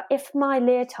this, but if my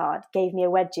leotard gave me a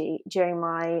wedgie during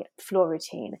my floor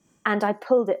routine and I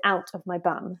pulled it out of my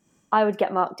bum, I would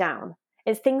get marked down.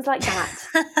 It's things like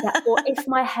that. Or if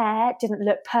my hair didn't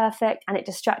look perfect and it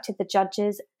distracted the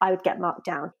judges, I would get marked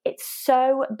down. It's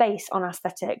so based on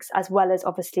aesthetics as well as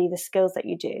obviously the skills that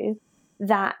you do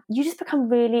that you just become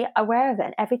really aware of it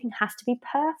and everything has to be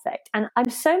perfect. And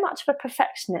I'm so much of a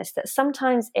perfectionist that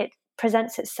sometimes it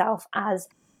presents itself as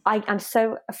I'm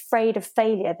so afraid of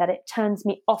failure that it turns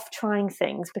me off trying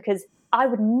things because I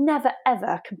would never,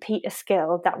 ever compete a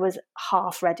skill that was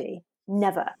half ready.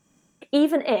 Never.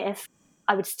 Even if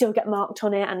I would still get marked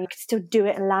on it and you could still do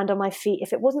it and land on my feet.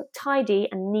 If it wasn't tidy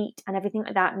and neat and everything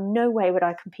like that, no way would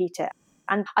I compete it.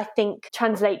 And I think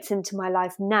translates into my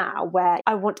life now where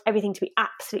I want everything to be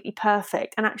absolutely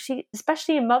perfect. And actually,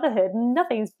 especially in motherhood,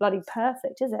 nothing's bloody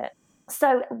perfect, is it?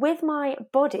 So with my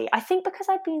body, I think because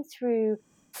I've been through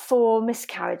 4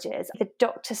 miscarriages, the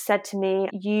doctor said to me,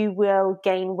 you will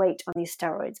gain weight on these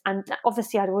steroids. And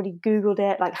obviously I'd already Googled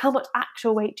it, like how much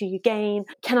actual weight do you gain?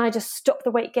 Can I just stop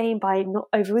the weight gain by not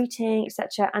overeating,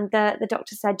 etc.? And the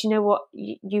doctor said, you know what,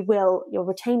 you'll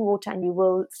retain water and you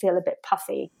will feel a bit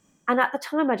puffy. And at the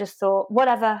time I just thought,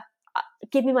 whatever,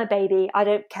 give me my baby, I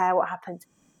don't care what happens.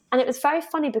 And it was very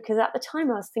funny because at the time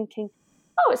I was thinking,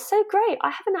 oh, it's so great. I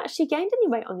haven't actually gained any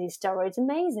weight on these steroids.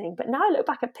 Amazing. But now I look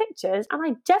back at pictures and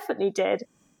I definitely did.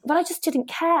 But I just didn't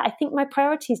care. I think my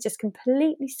priorities just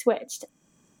completely switched.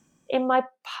 In my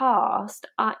past,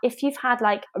 if you've had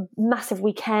like a massive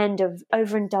weekend of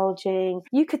overindulging,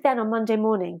 you could then on Monday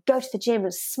morning go to the gym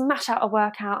and smash out a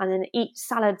workout and then eat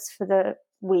salads for the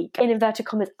week, in inverted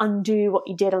commas, undo what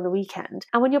you did on the weekend.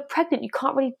 And when you're pregnant, you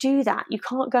can't really do that. You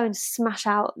can't go and smash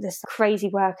out this crazy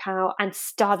workout and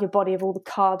starve your body of all the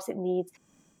carbs it needs.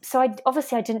 So I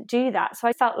didn't do that. So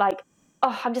I felt like,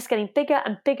 oh, I'm just getting bigger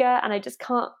and bigger, and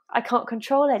I can't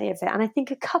control any of it. And I think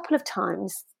a couple of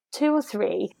times, 2 or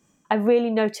 3, I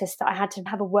really noticed that I had to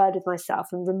have a word with myself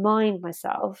and remind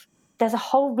myself, there's a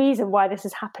whole reason why this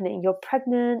is happening. You're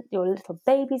pregnant, your little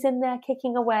baby's in there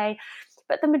kicking away.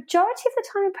 But the majority of the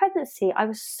time in pregnancy, I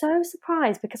was so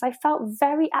surprised because I felt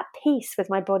very at peace with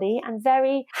my body and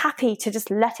very happy to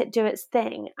just let it do its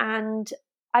thing. And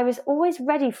I was always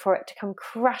ready for it to come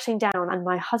crashing down, and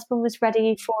my husband was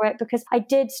ready for it because I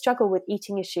did struggle with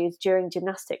eating issues during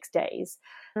gymnastics days.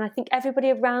 And I think everybody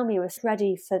around me was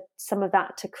ready for some of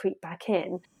that to creep back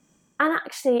in. And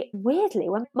actually, weirdly,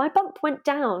 when my bump went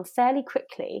down fairly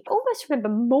quickly, I almost remember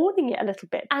mourning it a little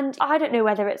bit. And I don't know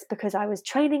whether it's because I was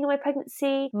training in my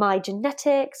pregnancy, my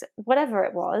genetics, whatever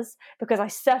it was, because I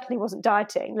certainly wasn't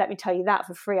dieting. Let me tell you that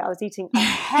for free. I was eating a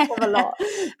heck of a lot.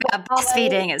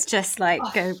 Breastfeeding, it's just like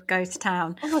go to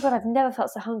town. Oh my God, I've never felt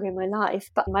so hungry in my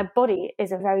life. But my body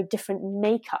is a very different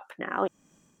makeup now.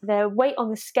 The weight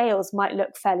on the scales might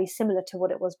look fairly similar to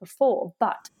what it was before,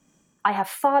 but I have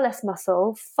far less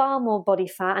muscle, far more body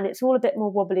fat, and it's all a bit more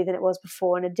wobbly than it was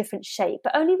before, in a different shape.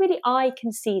 But only really I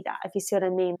can see that, if you see what I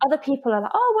mean. Other people are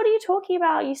like, oh, what are you talking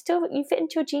about? You fit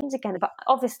into your jeans again. But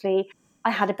obviously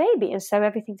I had a baby, and so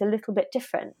everything's a little bit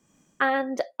different.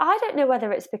 And I don't know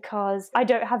whether it's because I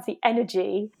don't have the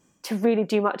energy to really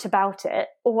do much about it,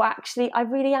 or actually I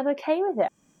really am okay with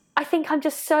it. I think I'm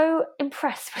just so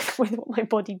impressed with what my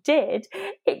body did.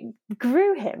 It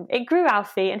grew him. It grew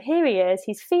Alfie, and here he is.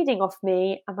 He's feeding off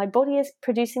me, and my body is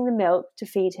producing the milk to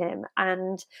feed him.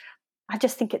 And I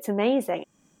just think it's amazing.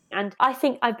 And I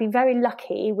think I've been very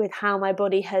lucky with how my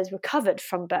body has recovered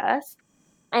from birth.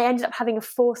 I ended up having a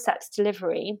forceps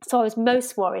delivery. So I was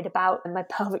most worried about my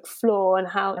pelvic floor and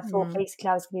how I thought basically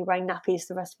I was going to be wearing nappies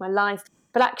the rest of my life.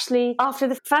 But actually, after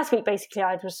the first week, basically,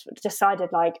 I just decided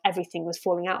like everything was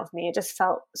falling out of me. It just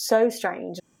felt so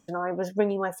strange. And I was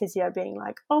ringing my physio being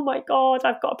like, oh my God,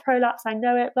 I've got a prolapse. I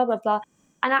know it, blah, blah, blah.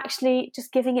 And actually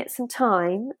just giving it some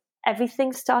time,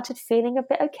 everything started feeling a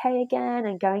bit okay again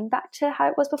and going back to how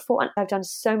it was before. And I've done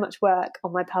so much work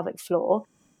on my pelvic floor.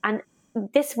 And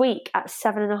this week at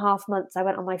 7.5 months, I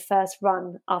went on my first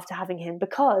run after having him,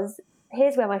 because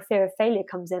here's where my fear of failure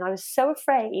comes in. I was so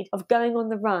afraid of going on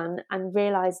the run and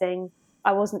realizing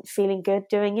I wasn't feeling good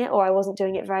doing it, or I wasn't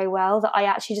doing it very well, that I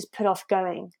actually just put off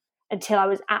going until I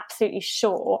was absolutely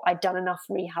sure I'd done enough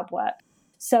rehab work.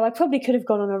 So I probably could have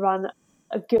gone on a run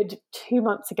a good 2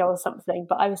 months ago or something,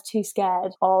 but I was too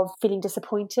scared of feeling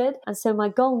disappointed. And so my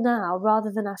goal now,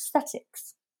 rather than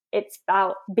aesthetics, it's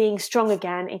about being strong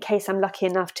again in case I'm lucky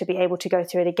enough to be able to go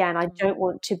through it again. I don't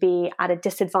want to be at a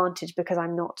disadvantage because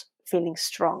I'm not feeling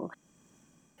strong.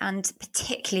 And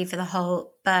particularly for the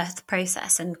whole birth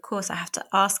process. And of course, I have to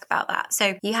ask about that.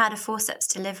 So you had a forceps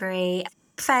delivery,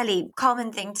 fairly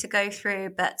common thing to go through,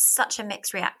 but such a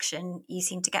mixed reaction you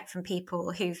seem to get from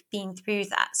people who've been through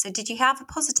that. So did you have a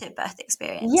positive birth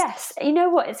experience? Yes. You know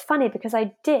what? It's funny because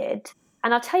I did,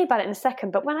 and I'll tell you about it in a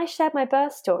second. But when I shared my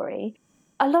birth story,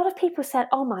 a lot of people said,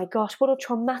 oh my gosh, what a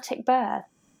traumatic birth.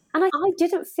 And I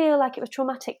didn't feel like it was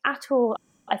traumatic at all.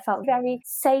 I felt very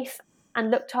safe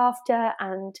and looked after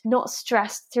and not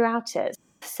stressed throughout it.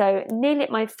 So nearly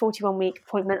at my 41-week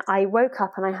appointment, I woke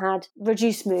up and I had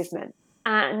reduced movement.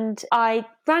 And I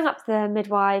rang up the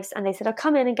midwives and they said, I'll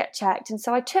come in and get checked. And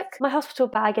so I took my hospital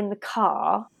bag in the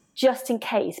car just in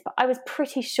case, but I was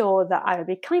pretty sure that I would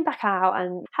be coming back out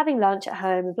and having lunch at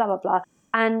home and blah, blah, blah.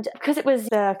 And because it was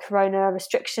the corona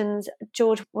restrictions,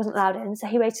 George wasn't allowed in. So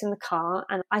he waited in the car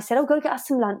and I said, oh, go get us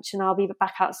some lunch and I'll be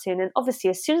back out soon. And obviously,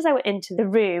 as soon as I went into the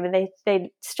room and they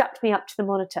strapped me up to the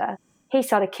monitor, he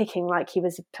started kicking like he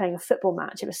was playing a football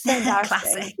match. It was so embarrassing.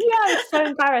 Classic. Yeah, I was so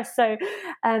embarrassed. So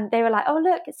they were like, oh,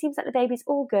 look, it seems like the baby's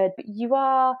all good, but you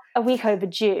are a week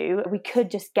overdue. We could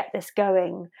just get this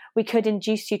going. We could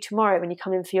induce you tomorrow when you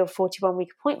come in for your 41-week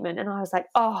appointment. And I was like,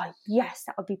 oh, yes,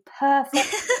 that would be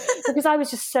perfect. Because I was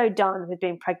just so done with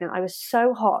being pregnant. I was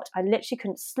so hot. I literally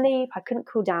couldn't sleep. I couldn't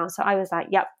cool down. So I was like,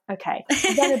 yep, okay.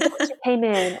 And then a doctor came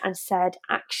in and said,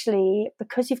 actually,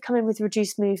 because you've come in with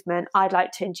reduced movement, I'd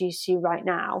like to induce you right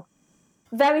now.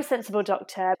 Very sensible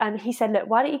doctor. And he said, look,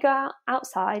 why don't you go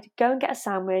outside, go and get a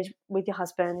sandwich with your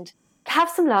husband, have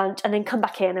some lunch, and then come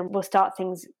back in and we'll start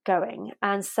things going.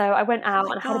 And so I went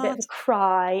out and I had a bit of a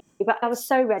cry, but I was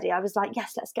so ready. I was like,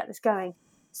 yes, let's get this going.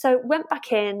 So went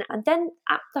back in, and then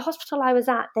at the hospital I was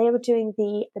at, they were doing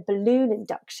the balloon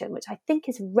induction, which I think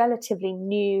is relatively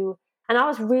new And I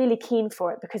was really keen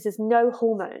for it because there's no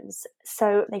hormones.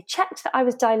 So they checked that I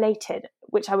was dilated,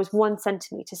 which I was 1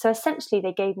 centimetre. So essentially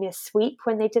they gave me a sweep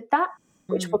when they did that,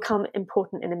 which will come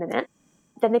important in a minute.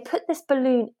 Then they put this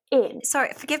balloon in.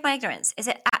 Sorry, forgive my ignorance. Is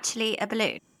it actually a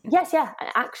balloon? Yes, an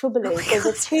actual balloon. So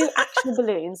there's 2 actual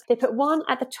balloons. They put one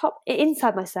at the top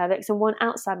inside my cervix and one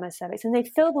outside my cervix, and they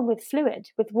fill them with fluid,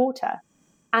 with water.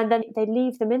 And then they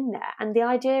leave them in there. And the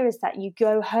idea is that you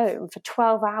go home for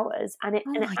 12 hours and it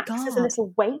acts as a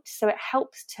little weight. So it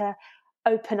helps to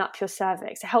open up your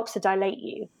cervix. It helps to dilate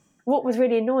you. What was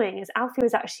really annoying is Alfie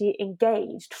was actually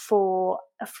engaged for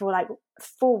like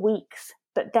 4 weeks,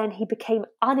 but then he became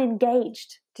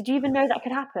unengaged. Did you even know that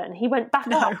could happen? He went back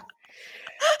up.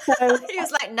 So he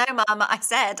was like, no, Mum, I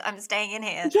said I'm staying in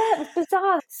here. Yeah, it was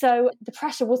bizarre. So the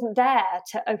pressure wasn't there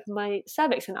to open my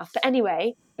cervix enough. But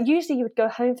anyway, usually you would go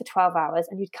home for 12 hours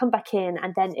and you'd come back in,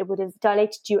 and then it would have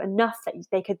dilated you enough that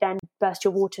they could then burst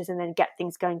your waters and then get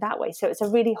things going that way. So it's a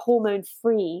really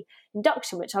hormone-free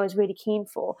induction, which I was really keen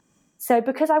for. So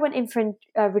because I went in for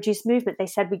reduced movement, they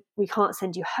said, we can't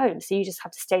send you home, so you just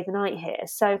have to stay the night here.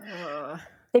 So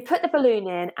they put the balloon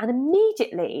in, and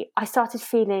immediately I started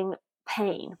feeling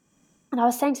pain. And I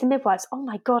was saying to the midwives, oh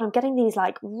my God, I'm getting these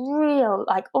like real,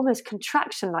 like almost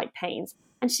contraction-like pains.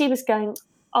 And she was going,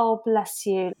 oh, bless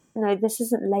you. No, this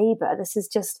isn't labour. This is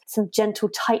just some gentle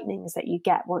tightenings that you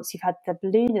get once you've had the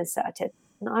balloon inserted.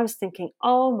 And I was thinking,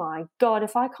 oh my God,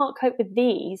 if I can't cope with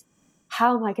these,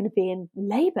 how am I going to be in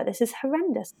labour? This is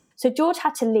horrendous. So George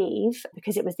had to leave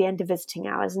because it was the end of visiting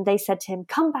hours. And they said to him,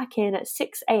 come back in at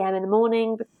 6 a.m. in the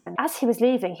morning. And as he was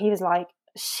leaving, he was like,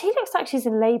 she looks like she's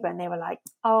in labour. And they were like,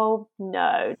 oh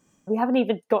no, we haven't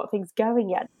even got things going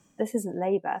yet. This isn't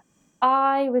labour.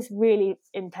 I was really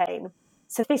in pain.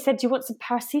 So they said, do you want some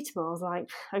paracetamol? I was like,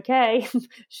 okay,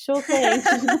 sure thing.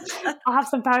 I'll have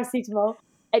some paracetamol.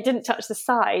 It didn't touch the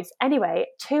sides. Anyway,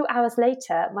 2 hours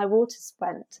later, my waters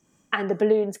went and the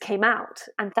balloons came out.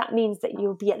 And that means that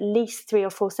you'll be at least 3 or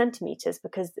 4 centimetres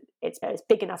because it's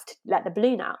big enough to let the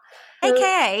balloon out.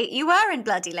 AKA, you were in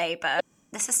bloody labour.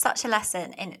 This is such a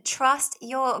lesson in trust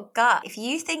your gut. If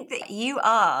you think that you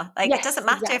are, like, it doesn't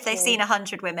matter if they've seen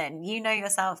 100 women, you know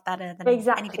yourself better than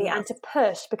anybody else. And to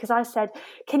push, because I said,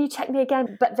 can you check me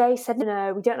again? But they said,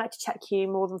 no, we don't like to check you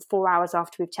more than 4 hours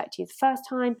after we've checked you the first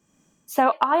time.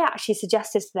 So I actually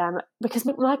suggested to them, because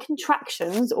my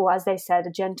contractions, or as they said,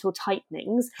 gentle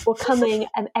tightenings, were coming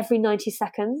every 90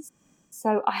 seconds.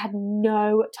 So I had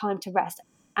no time to rest.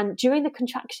 And during the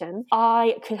contraction,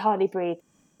 I could hardly breathe.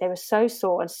 They were so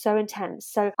sore and so intense.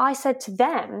 So I said to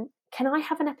them, can I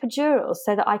have an epidural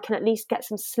so that I can at least get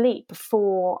some sleep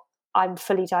before I'm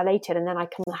fully dilated and then I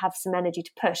can have some energy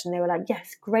to push? And they were like,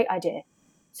 yes, great idea.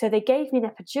 So they gave me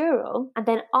an epidural. And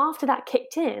then after that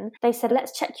kicked in, they said,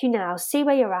 let's check you now, see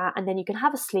where you're at, and then you can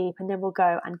have a sleep and then we'll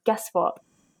go. And guess what?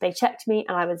 They checked me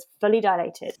and I was fully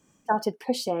dilated. Started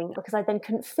pushing because I then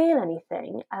couldn't feel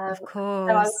anything. Of course.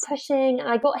 So I was pushing and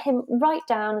I got him right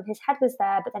down and his head was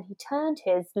there, but then he turned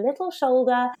his little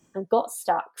shoulder and got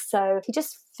stuck. So he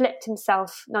just flipped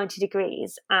himself 90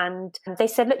 degrees and they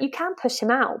said, look, you can push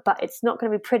him out, but it's not going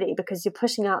to be pretty because you're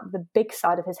pushing out the big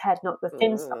side of his head, not the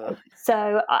thin side.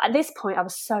 So at this point, I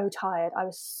was so tired. I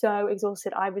was so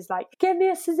exhausted. I was like, give me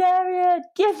a cesarean,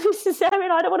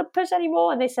 I don't want to push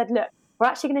anymore. And they said, look, we're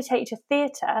actually going to take you to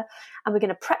theatre and we're going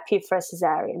to prep you for a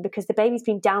cesarean because the baby's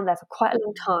been down there for quite a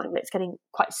long time. It's getting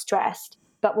quite stressed,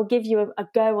 but we'll give you a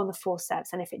go on the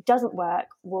forceps. And if it doesn't work,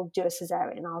 we'll do a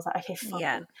cesarean. And I was like, okay, fine.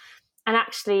 Yeah. And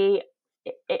actually,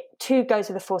 it 2 goes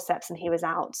with the forceps and he was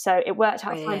out. So it worked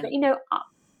out fine. But,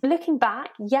 looking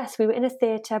back, yes, we were in a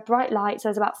theatre, bright lights.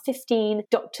 There was about 15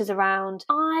 doctors around.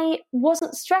 I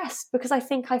wasn't stressed because I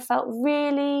think I felt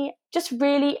really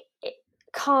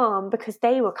calm because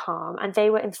they were calm and they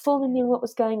were informing me what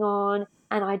was going on,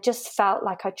 and I just felt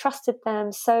like I trusted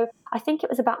them. So I think it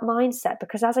was about mindset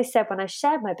because, as I said, when I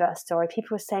shared my birth story, people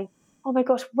were saying, oh my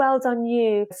gosh, well done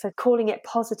you for calling it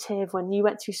positive when you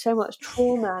went through so much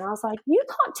trauma. And I was like, you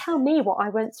can't tell me what I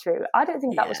went through. I don't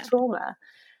think that was trauma.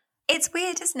 It's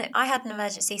weird, isn't it? I had an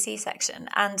emergency C-section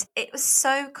and it was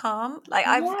so calm. Like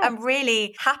I'm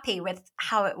really happy with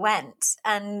how it went.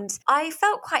 And I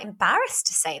felt quite embarrassed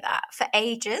to say that for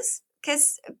ages.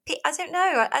 Because I don't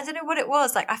know what it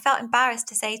was. Like I felt embarrassed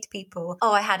to say to people,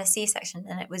 "Oh, I had a C-section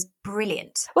and it was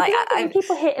brilliant." Well, like when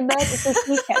people hit emergency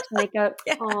C-section, they go,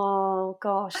 "Oh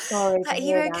gosh, sorry." Are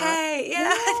you okay?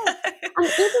 Yeah. And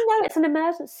even though it's an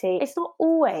emergency, it's not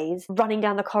always running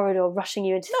down the corridor, rushing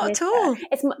you into theatre. Not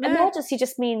at all. Emergency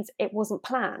just means it wasn't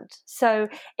planned. So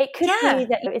it could be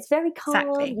that it's very calm.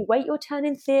 Exactly. You wait your turn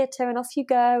in theatre and off you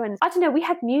go. And I don't know, we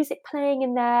had music playing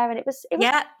in there, and it was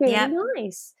really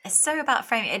nice. It's so so about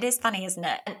framing. It is funny, isn't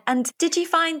it? And did you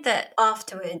find that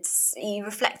afterwards you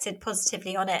reflected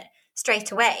positively on it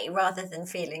straight away rather than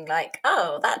feeling like,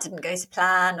 oh, that didn't go to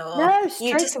plan? Or No,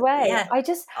 you straight away. Yeah.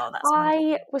 That's wonderful.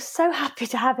 I was so happy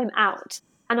to have him out.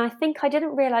 And I think I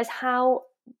didn't realise how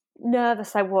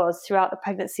nervous I was throughout the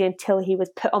pregnancy until he was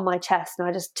put on my chest, and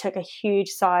I just took a huge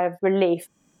sigh of relief.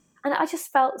 And I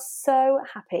just felt so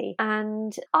happy.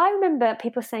 And I remember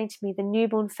people saying to me, the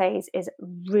newborn phase is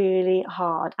really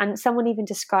hard. And someone even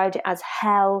described it as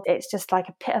hell. It's just like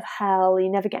a pit of hell.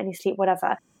 You never get any sleep,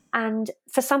 whatever. And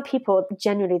for some people,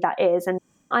 generally that is. And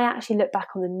I actually look back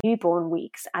on the newborn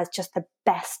weeks as just the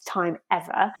best time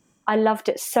ever. I loved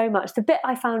it so much. The bit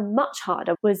I found much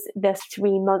harder was the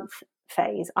 3-month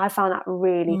phase. I found that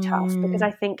really tough because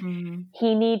I think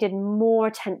he needed more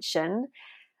attention.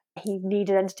 He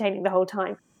needed entertaining the whole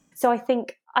time. So I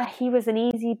think he was an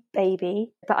easy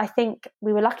baby, but I think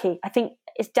we were lucky. I think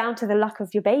it's down to the luck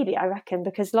of your baby, I reckon,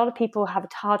 because a lot of people have a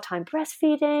hard time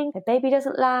breastfeeding, their baby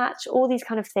doesn't latch, all these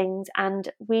kind of things. And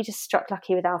we just struck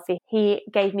lucky with Alfie. He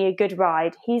gave me a good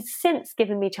ride. He's since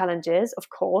given me challenges, of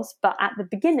course, but at the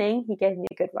beginning, he gave me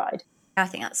a good ride. I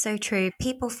think that's so true.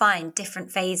 People find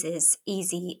different phases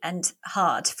easy and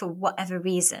hard for whatever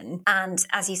reason. And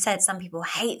as you said, some people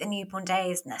hate the newborn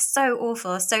days and they're so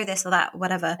awful, so this or that,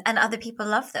 whatever. And other people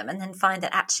love them and then find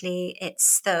that actually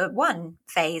it's the one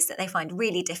phase that they find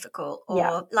really difficult.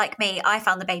 Or like me, I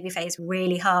found the baby phase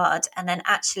really hard. And then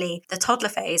actually the toddler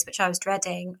phase, which I was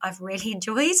dreading, I've really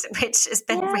enjoyed, which has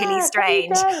been really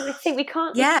strange. I think we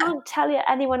can't tell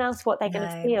anyone else what they're going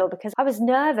to feel, because I was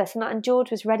nervous and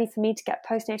George was ready for me to get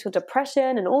postnatal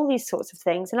depression and all these sorts of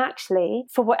things. And actually,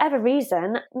 for whatever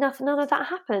reason, none of that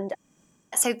happened.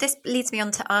 So this leads me on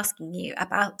to asking you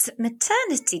about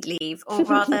maternity leave, or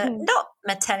rather not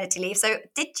maternity leave. So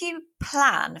did you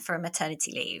plan for a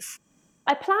maternity leave?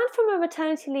 I planned for a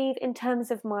maternity leave in terms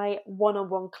of my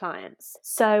one-on-one clients.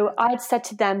 So I'd said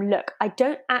to them, look, I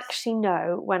don't actually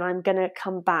know when I'm going to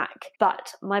come back,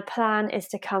 but my plan is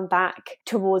to come back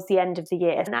towards the end of the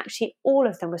year. And actually all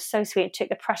of them were so sweet and took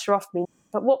the pressure off me.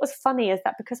 But what was funny is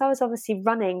that because I was obviously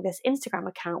running this Instagram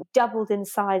account, doubled in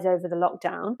size over the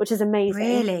lockdown, which is amazing.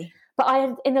 Really?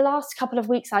 But in the last couple of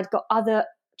weeks, I'd got other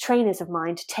trainers of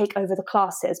mine to take over the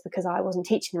classes because I wasn't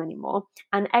teaching them anymore.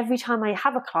 And every time I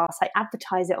have a class, I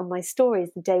advertise it on my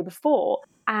stories the day before.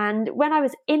 And when I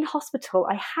was in hospital,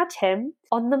 I had him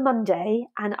on the Monday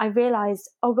and I realized,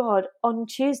 oh God, on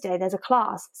Tuesday there's a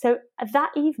class. So that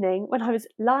evening when I was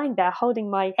lying there holding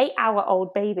my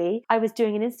 8-hour-old baby, I was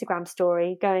doing an Instagram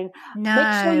story going,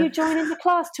 make sure you join in the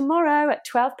class tomorrow at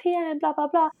 12 p.m, blah, blah,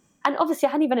 blah. And obviously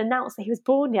I hadn't even announced that he was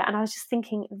born yet. And I was just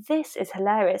thinking, this is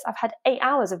hilarious. I've had 8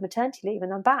 hours of maternity leave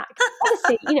and I'm back.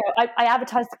 Obviously, I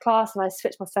advertised the class and I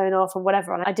switched my phone off and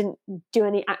whatever. And I didn't do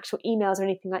any actual emails or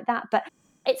anything like that. But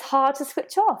it's hard to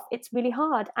switch off. It's really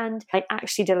hard. And I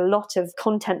actually did a lot of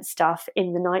content stuff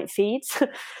in the night feeds.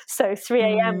 So 3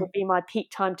 a.m. would be my peak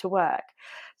time to work.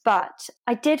 But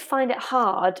I did find it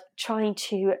hard trying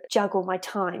to juggle my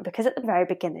time, because at the very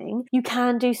beginning, you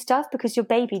can do stuff because your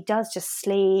baby does just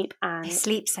sleep. And they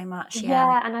sleep so much,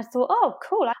 yeah. And I thought, oh,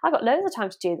 cool, I got loads of time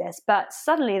to do this. But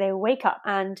suddenly they wake up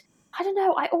and I don't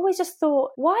know, I always just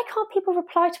thought, why can't people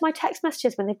reply to my text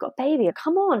messages when they've got a baby?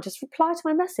 Come on, just reply to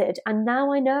my message. And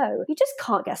now I know you just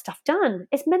can't get stuff done.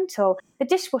 It's mental. The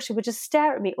dishwasher would just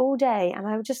stare at me all day and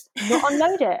I would just not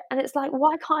unload it. And it's like,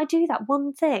 why can't I do that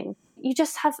one thing? You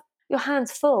just have your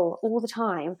hands full all the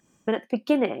time. And at the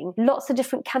beginning, lots of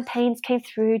different campaigns came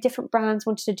through, different brands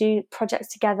wanted to do projects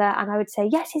together. And I would say,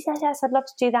 yes, I'd love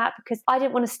to do that, because I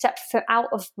didn't want to step foot out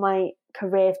of my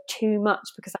career too much,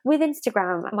 because with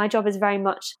Instagram, my job is very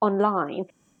much online.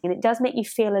 And it does make you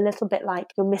feel a little bit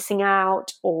like you're missing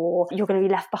out or you're going to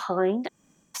be left behind.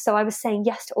 So I was saying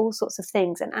yes to all sorts of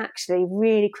things and actually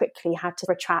really quickly had to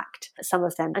retract some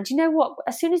of them. And you know what?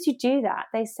 As soon as you do that,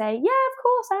 they say, yeah, of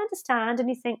course, I understand. And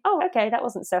you think, oh, okay, that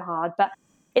wasn't so hard. But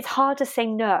it's hard to say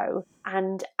no.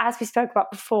 And as we spoke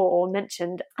about before or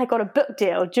mentioned, I got a book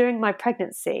deal during my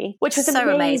pregnancy, which was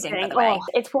so amazing, by the way.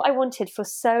 It's what I wanted for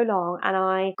so long. And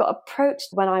I got approached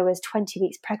when I was 20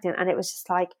 weeks pregnant and it was just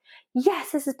like,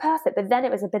 yes, this is perfect. But then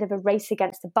it was a bit of a race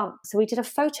against the bump. So we did a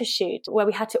photo shoot where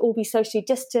we had to all be socially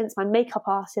distanced. My makeup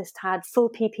artist had full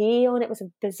PPE on. It was a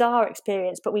bizarre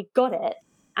experience, but we got it.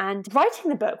 And writing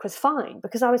the book was fine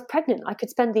because I was pregnant. I could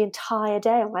spend the entire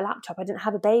day on my laptop. I didn't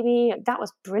have a baby. That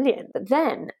was brilliant. But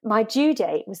then my due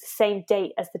date was the same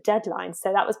date as the deadline.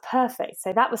 So that was perfect.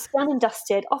 So that was done and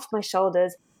dusted off my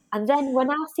shoulders. And then when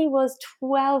Alfie was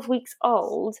 12 weeks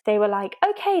old, they were like,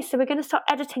 okay, so we're going to start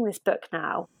editing this book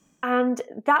now. And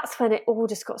that's when it all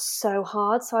just got so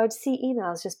hard. So I'd see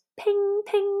emails just ping,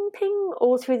 ping, ping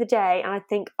all through the day. And I'd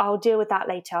think, I'll deal with that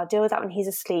later. I'll deal with that when he's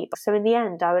asleep. So in the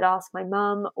end, I would ask my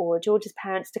mum or George's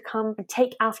parents to come and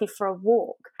take Alfie for a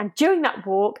walk. And during that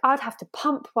walk, I'd have to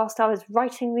pump whilst I was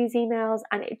writing these emails.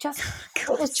 And it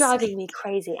was driving me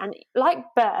crazy. And like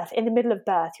birth, in the middle of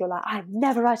birth, you're like, I'm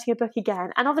never writing a book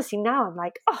again. And obviously now I'm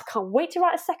like, oh, I can't wait to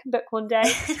write a second book one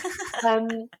day.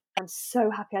 I'm so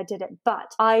happy I did it,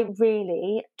 but I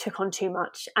really took on too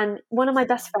much. And one of my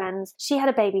best friends, she had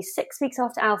a baby 6 weeks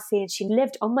after Alfie, and she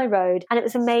lived on my road, and it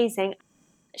was amazing.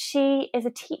 She is a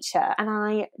teacher, and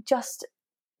I just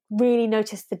really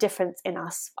noticed the difference in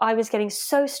us. I was getting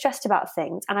so stressed about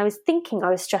things, and I was thinking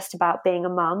I was stressed about being a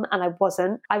mum, and I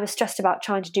wasn't. I was stressed about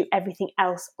trying to do everything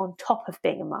else on top of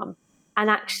being a mum. And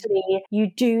actually, you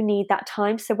do need that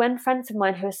time. So when friends of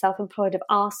mine who are self-employed have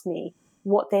asked me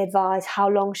what they advise, how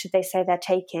long should they say they're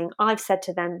taking, I've said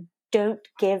to them, don't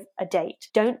give a date.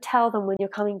 Don't tell them when you're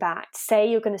coming back. Say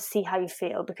you're going to see how you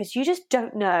feel, because you just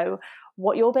don't know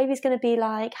what your baby's going to be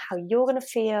like, how you're going to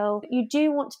feel. You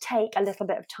do want to take a little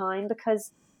bit of time,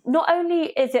 because not only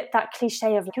is it that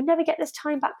cliche of you'll never get this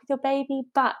time back with your baby,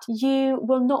 but you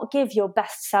will not give your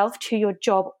best self to your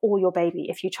job or your baby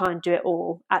if you try and do it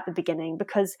all at the beginning,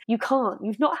 because you can't.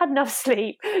 You've not had enough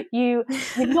sleep. You've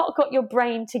not got your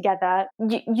brain together.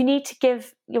 You need to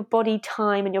give your body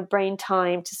time and your brain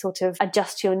time to sort of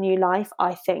adjust to your new life,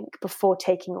 I think, before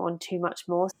taking on too much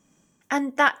more.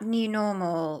 And that new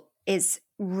normal is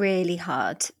really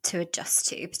hard to adjust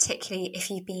to, particularly if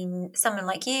you've been someone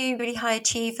like you, really high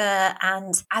achiever,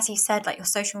 and as you said, like your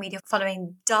social media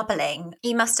following doubling,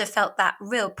 you must have felt that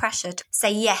real pressure to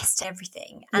say yes to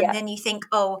everything. And then you think,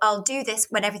 oh, I'll do this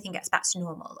when everything gets back to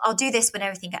normal. I'll do this when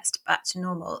everything gets back to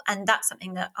normal. And that's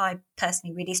something that I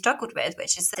personally really struggled with,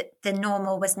 which is that the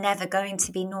normal was never going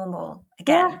to be normal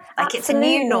again. Like, it's a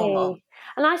new normal.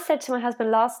 And I said to my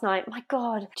husband last night, my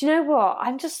God, do you know what?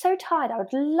 I'm just so tired. I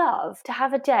would love to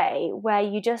have a day where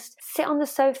you just sit on the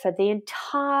sofa the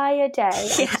entire day and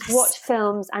just watch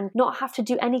films and not have to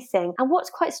do anything. And what's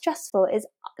quite stressful is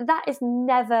that is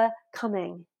never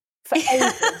coming for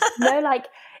ages. Like,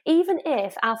 even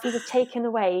if Alfie was taken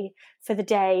away for the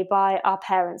day by our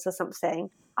parents or something,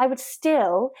 I would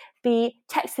still be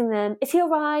texting them, is he all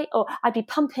right? Or I'd be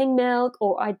pumping milk,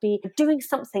 or I'd be doing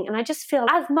something. And I just feel,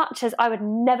 as much as I would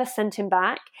never send him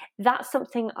back, that's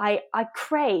something I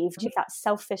crave, that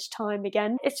selfish time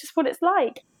again. It's just what it's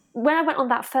like. When I went on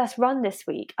that first run this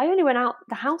week, I only went out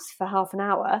the house for half an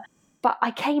hour, but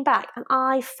I came back and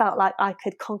I felt like I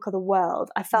could conquer the world.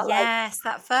 I felt that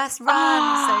first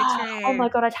run, so true. Oh my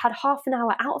God, I'd had half an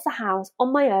hour out of the house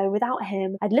on my own without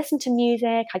him. I'd listened to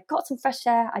music, I'd got some fresh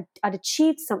air, I'd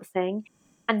achieved something.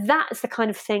 And that's the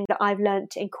kind of thing that I've learned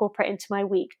to incorporate into my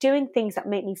week, doing things that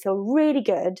make me feel really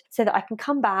good so that I can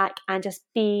come back and just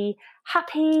be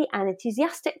happy and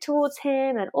enthusiastic towards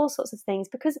him and all sorts of things.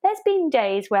 Because there's been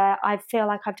days where I feel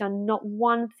like I've done not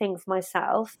one thing for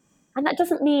myself. And that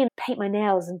doesn't mean paint my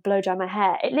nails and blow dry my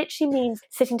hair. It literally means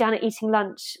sitting down and eating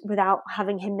lunch without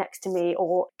having him next to me,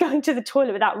 or going to the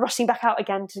toilet without rushing back out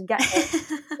again to get him.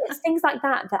 It's things like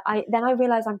that I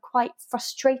realise I'm quite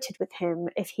frustrated with him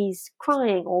if he's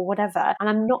crying or whatever, and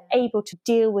I'm not able to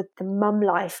deal with the mum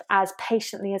life as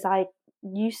patiently as I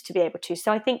used to be able to.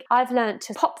 So I think I've learned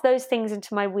to pop those things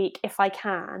into my week if I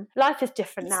can. Life is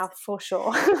different now, for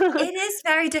sure. It is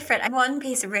very different. And one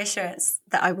piece of reassurance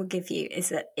that I will give you is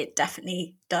that it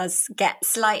definitely does get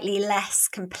slightly less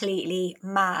completely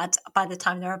mad by the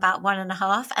time they're about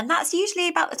 1.5. And that's usually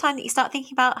about the time that you start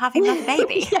thinking about having another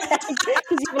baby.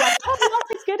 Because you're like, oh,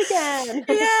 life is good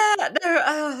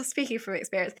again. Speaking from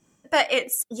experience. But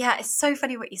it's so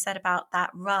funny what you said about that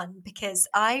run, because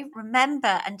I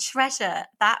remember and treasure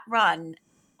that run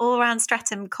all around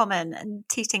Streatham Common and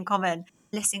Tooting Common,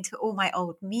 listening to all my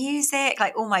old music,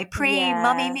 like all my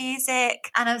pre-mummy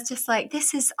music. And I was just like,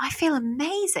 I feel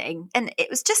amazing. And it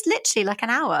was just literally like an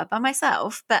hour by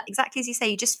myself. But exactly as you say,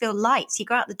 you just feel light. You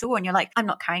go out the door and you're like, I'm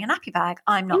not carrying a nappy bag.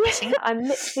 I'm not pushing. I'm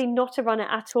literally not a runner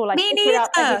at all. Me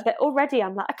neither. Already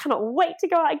I'm like, I cannot wait to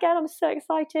go out again. I'm so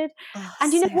excited.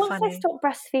 And once I stop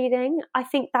breastfeeding, I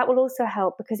think that will also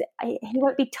help, because he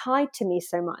won't be tied to me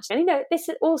so much. And this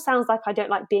all sounds like I don't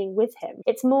like being with him.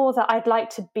 It's more that I'd like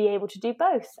to be able to do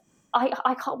both.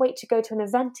 I can't wait to go to an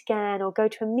event again or go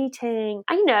to a meeting.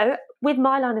 And with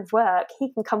my line of work,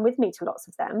 he can come with me to lots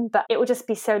of them, but it will just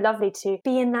be so lovely to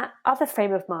be in that other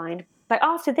frame of mind. Like,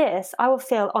 after this, I will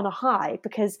feel on a high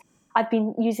because I've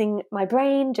been using my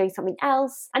brain, doing something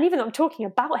else. And even though I'm talking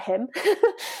about him,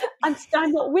 I'm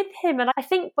not with him. And I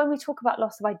think when we talk about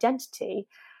loss of identity,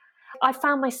 I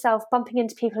found myself bumping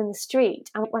into people in the street,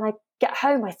 and when I get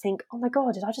home, I think, oh my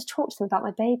God, did I just talk to them about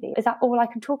my baby? Is that all I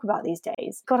can talk about these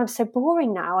days? God, I'm so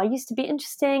boring now. I used to be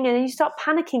interesting. And you start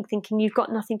panicking, thinking you've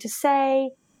got nothing to say.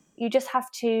 You just have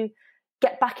to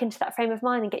get back into that frame of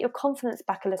mind and get your confidence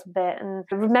back a little bit and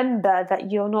remember that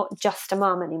you're not just a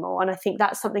mum anymore. And I think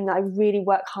that's something that I really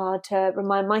work hard to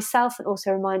remind myself and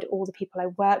also remind all the people I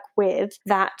work with,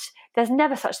 that there's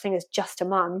never such thing as just a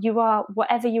mum. You are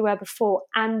whatever you were before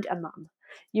and a mum.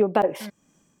 You're both.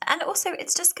 And also,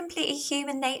 it's just completely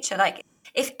human nature. Like,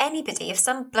 if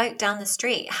some bloke down the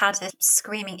street had a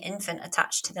screaming infant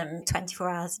attached to them 24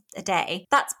 hours a day,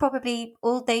 that's probably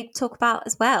all they talk about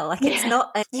as well. Like, it's not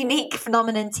a unique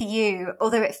phenomenon to you,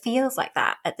 although it feels like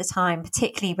that at the time,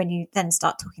 particularly when you then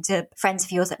start talking to friends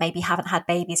of yours that maybe haven't had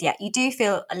babies yet. You do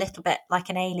feel a little bit like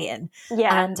an alien.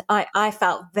 Yeah. And I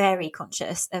felt very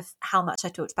conscious of how much I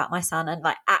talked about my son and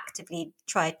like actively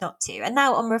tried not to. And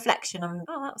now on reflection, I'm,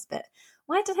 that was a bit...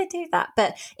 why did I do that?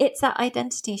 But it's that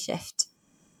identity shift.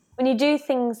 When you do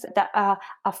things that are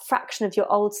a fraction of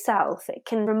your old self, it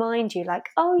can remind you like,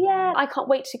 oh yeah, I can't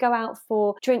wait to go out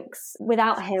for drinks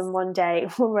without him one day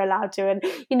when we're allowed to. And,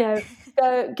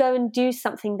 go and do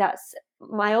something that's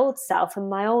my old self and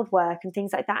my old work and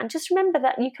things like that. And just remember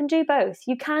that you can do both.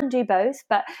 You can do both,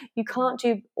 but you can't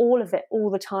do all of it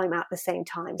all the time at the same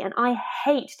time. And I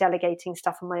hate delegating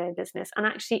stuff in my own business. And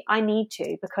actually, I need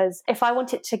to, because if I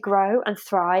want it to grow and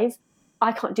thrive,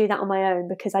 I can't do that on my own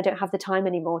because I don't have the time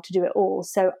anymore to do it all.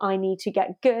 So I need to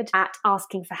get good at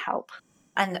asking for help.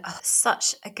 And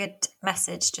such a good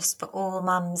message just for all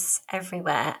mums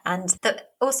everywhere. And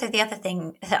also the other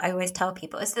thing that I always tell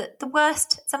people is that the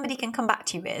worst somebody can come back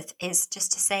to you with is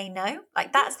just to say no.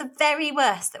 Like, that's the very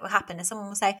worst that will happen. Is someone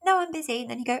will say, no, I'm busy. And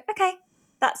then you go, okay.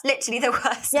 That's literally the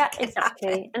worst. Yeah, exactly.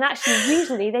 Happen. And actually,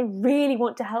 usually they really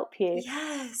want to help you.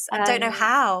 Yes. I don't know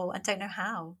how.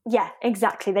 Yeah,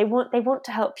 exactly. They want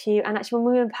to help you. And actually,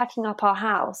 when we were packing up our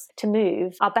house to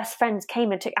move, our best friends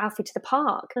came and took Alfie to the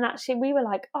park. And actually, we were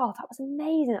like, oh, that was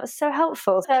amazing. That was so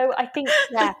helpful. So I think,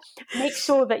 make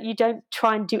sure that you don't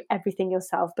try and do everything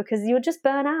yourself, because you'll just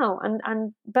burn out.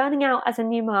 And burning out as a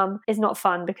new mum is not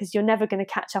fun, because you're never going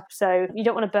to catch up. So you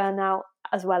don't want to burn out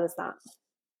as well as that.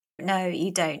 No,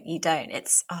 you don't.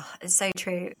 It's so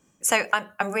true. So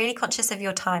I'm really conscious of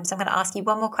your time. So I'm going to ask you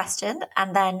one more question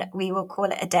and then we will call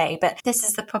it a day. But this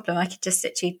is the problem. I could just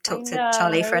literally talk to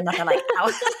Charlie for another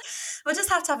hour. We'll just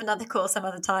have to have another call some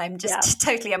other time, just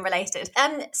totally unrelated.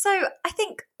 So I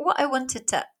think what I wanted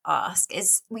to ask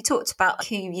is, we talked about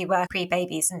who you were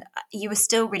pre-babies and you were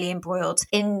still really embroiled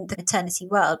in the maternity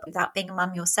world without being a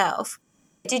mum yourself.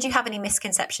 Did you have any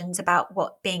misconceptions about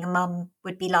what being a mum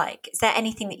would be like? Is there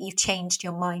anything that you've changed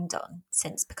your mind on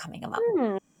since becoming a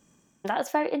mum?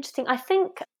 That's very interesting. I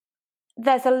think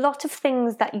there's a lot of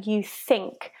things that you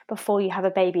think before you have a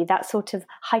baby, that sort of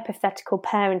hypothetical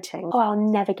parenting. Oh,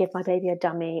 I'll never give my baby a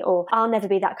dummy, or I'll never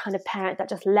be that kind of parent that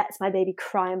just lets my baby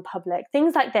cry in public.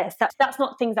 Things like this. That's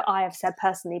not things that I have said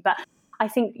personally, but I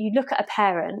think you look at a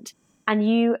parent and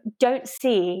you don't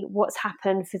see what's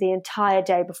happened for the entire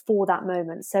day before that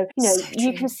moment. So,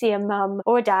 you can see a mum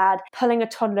or a dad pulling a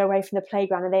toddler away from the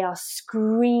playground and they are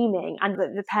screaming, and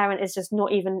the parent is just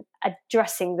not even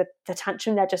addressing the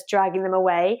tantrum. They're just dragging them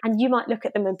away. And you might look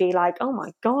at them and be like, oh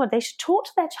my God, they should talk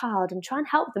to their child and try and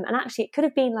help them. And actually, it could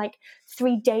have been like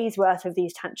 3 days worth of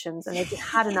these tantrums and they've just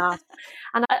had enough.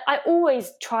 And I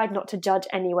always tried not to judge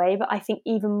anyway, but I think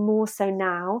even more so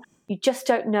now, you just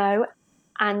don't know.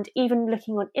 And even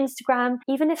looking on Instagram,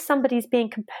 even if somebody's being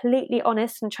completely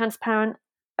honest and transparent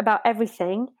about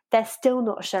everything, they're still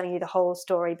not showing you the whole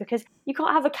story, because you can't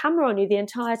have a camera on you the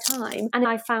entire time. And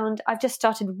I've just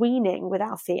started weaning with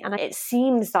Alfie, and it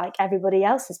seems like everybody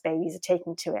else's babies are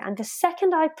taking to it. And the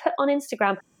second I put on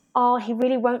Instagram, oh, he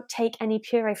really won't take any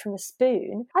puree from the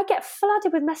spoon, I get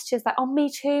flooded with messages like, oh, me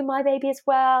too, my baby as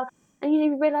well. And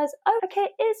you realise, oh, okay,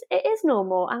 it is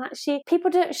normal. And actually, people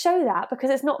don't show that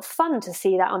because it's not fun to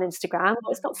see that on Instagram.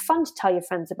 It's not fun to tell your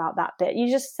friends about that bit. You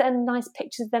just send nice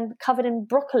pictures of them covered in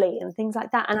broccoli and things like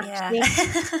that. And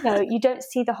actually, you don't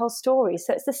see the whole story.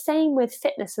 So it's the same with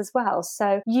fitness as well.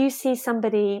 So you see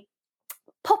somebody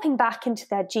popping back into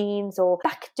their jeans or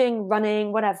back doing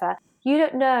running, whatever. You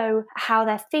don't know how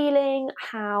they're feeling,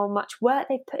 how much work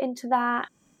they've put into that.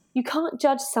 You can't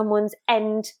judge someone's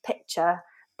end picture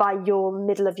by your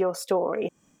middle of your story.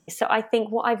 So I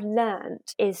think what I've learned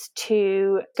is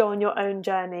to go on your own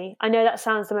journey. I know that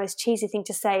sounds the most cheesy thing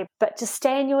to say, but to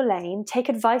stay in your lane, take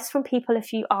advice from people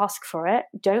if you ask for it.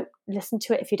 Don't listen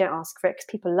to it if you don't ask for it, because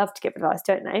people love to give advice,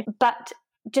 don't they? But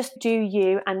just do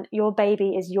you, and your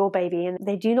baby is your baby, and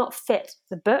they do not fit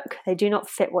the book. They do not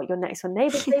fit what your next door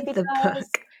neighbour's baby The does.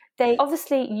 book. They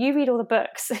obviously, you read all the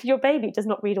books. Your baby does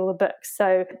not read all the books.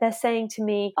 So they're saying to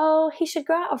me, oh, he should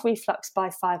grow out of reflux by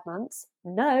 5 months.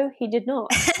 No, he did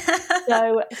not.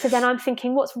 So then I'm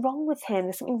thinking, what's wrong with him?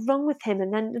 There's something wrong with him.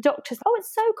 And then the doctor's, oh,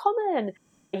 it's so common.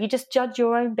 You just judge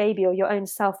your own baby or your own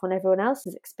self on everyone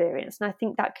else's experience. And I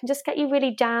think that can just get you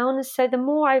really down. So the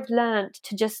more I've learned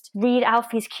to just read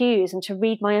Alfie's cues and to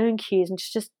read my own cues and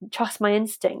to just trust my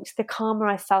instincts, the calmer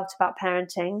I felt about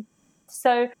parenting.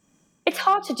 So it's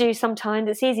hard to do sometimes.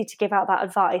 It's easy to give out that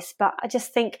advice, but I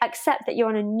just think accept that you're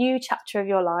on a new chapter of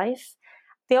your life.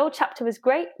 The old chapter was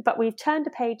great, but we've turned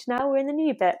a page now. We're in the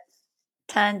new bit.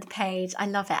 Turned the page. I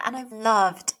love it. And I've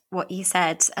loved what you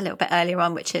said a little bit earlier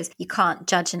on, which is you can't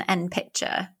judge an end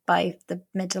picture by the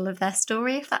middle of their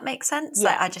story, if that makes sense.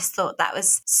 Yeah. I just thought that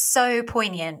was so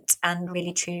poignant and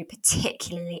really true,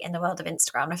 particularly in the world of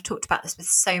Instagram. I've talked about this with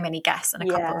so many guests, and a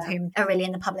couple of whom are really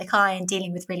in the public eye and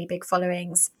dealing with really big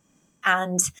followings.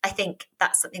 And I think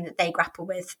that's something that they grapple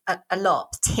with a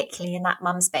lot, particularly in that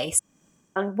mum space.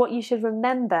 And what you should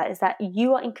remember is that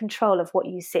you are in control of what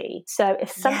you see. So if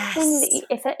something,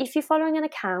 if you're following an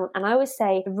account, and I always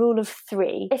say the rule of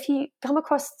 3, if you come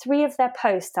across 3 of their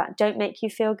posts that don't make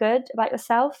you feel good about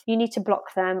yourself, you need to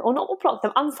block them, or not block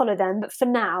them, unfollow them. But for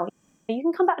now, you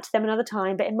can come back to them another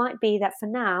time. But it might be that for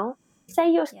now, say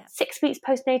you're 6 weeks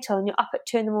postnatal and you're up at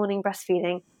 2 a.m.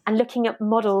 breastfeeding, and looking at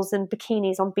models and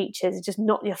bikinis on beaches is just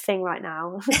not your thing right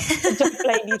now. Don't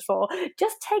blame you for.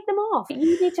 Just take them off.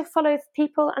 You need to follow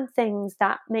people and things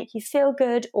that make you feel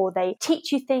good, or they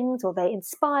teach you things, or they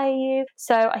inspire you.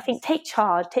 So I think take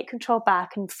charge, take control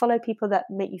back, and follow people that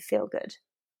make you feel good.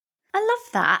 I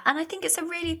love that. And I think it's a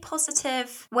really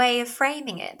positive way of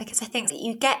framing it, because I think that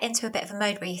you get into a bit of a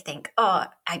mode where you think, oh,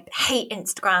 I hate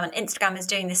Instagram and Instagram is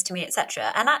doing this to me,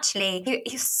 etc. And actually,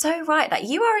 you're so right. Like,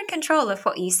 you are in control of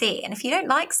what you see. And if you don't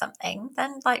like something,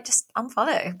 then just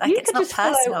unfollow. Like, it's not personal.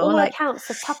 You could follow all accounts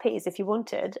of puppies if you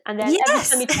wanted. And then every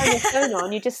time you turn your phone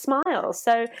on, you just smile.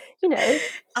 So,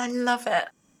 I love it.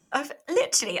 I've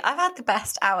had the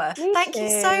best hour. Thank you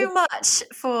so much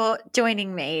for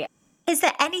joining me. Is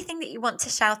there anything that you want to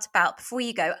shout about before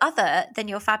you go, other than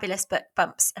your fabulous book,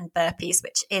 Bumps and Burpees,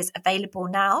 which is available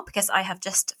now because I have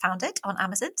just found it on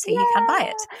Amazon, so you can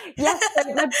buy it? Yes,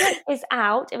 so my book is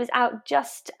out. It was out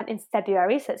just in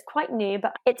February, so it's quite new,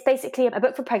 but it's basically a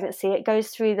book for pregnancy. It goes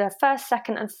through the 1st,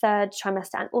 2nd and 3rd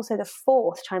trimester, and also the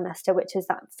 4th trimester, which is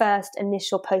that first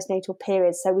initial postnatal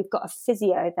period. So we've got a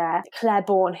physio there, Claire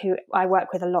Bourne, who I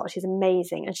work with a lot. She's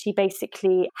amazing, and she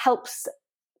basically helps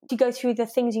to go through the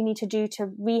things you need to do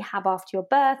to rehab after your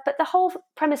birth. But the whole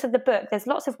premise of the book, there's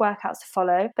lots of workouts to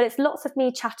follow, but it's lots of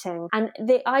me chatting. And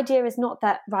the idea is not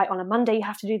that, right, on a Monday you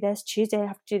have to do this, Tuesday you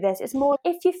have to do this. It's more,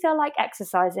 if you feel like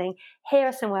exercising, here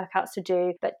are some workouts to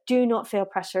do, but do not feel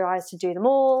pressurized to do them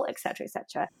all, etc.,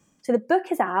 etc. So the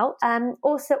book is out.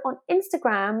 Also on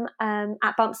Instagram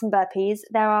at Bumps and Burpees,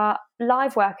 there are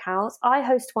live workouts. I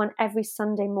host one every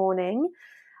Sunday morning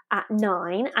at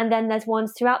 9, and then there's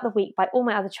ones throughout the week by all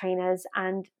my other trainers,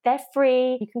 and they're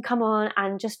free. You can come on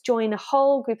and just join a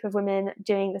whole group of women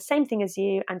doing the same thing as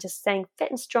you and just staying fit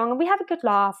and strong, and we have a good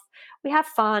laugh, we have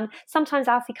fun. Sometimes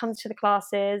Alfie comes to the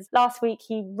classes. Last week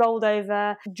he rolled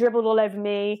over, dribbled all over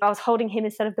me. I was holding him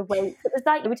instead of the weight. It was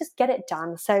like, we just get it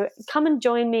done. So come and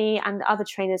join me and the other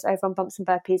trainers over on Bumps and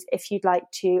Burpees if you'd like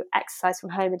to exercise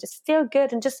from home and just feel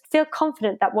good and just feel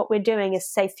confident that what we're doing is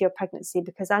safe for your pregnancy,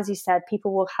 because as you said,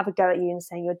 people will have a go at you and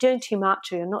saying you're doing too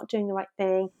much or you're not doing the right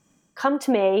thing. Come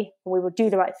to me and we will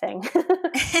do the right thing.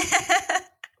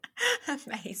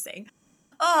 Amazing.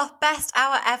 Oh, best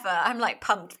hour ever. I'm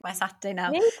pumped for my Saturday now.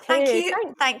 Me too.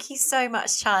 Thank you so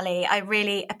much, Charlie. I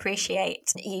really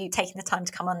appreciate you taking the time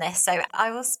to come on this. So I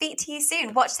will speak to you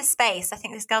soon. Watch this space. I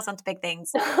think this girl's onto big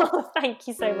things. Thank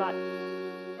you so much.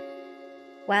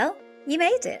 Well, you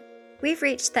made it. We've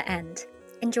reached the end.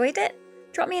 Enjoyed it?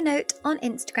 Drop me a note on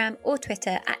Instagram or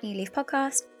Twitter at New Leaf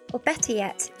Podcast, or better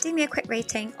yet, do me a quick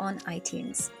rating on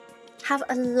iTunes. Have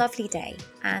a lovely day,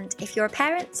 and if you're a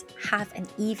parent, have an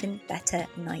even better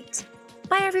night.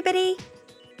 Bye, everybody.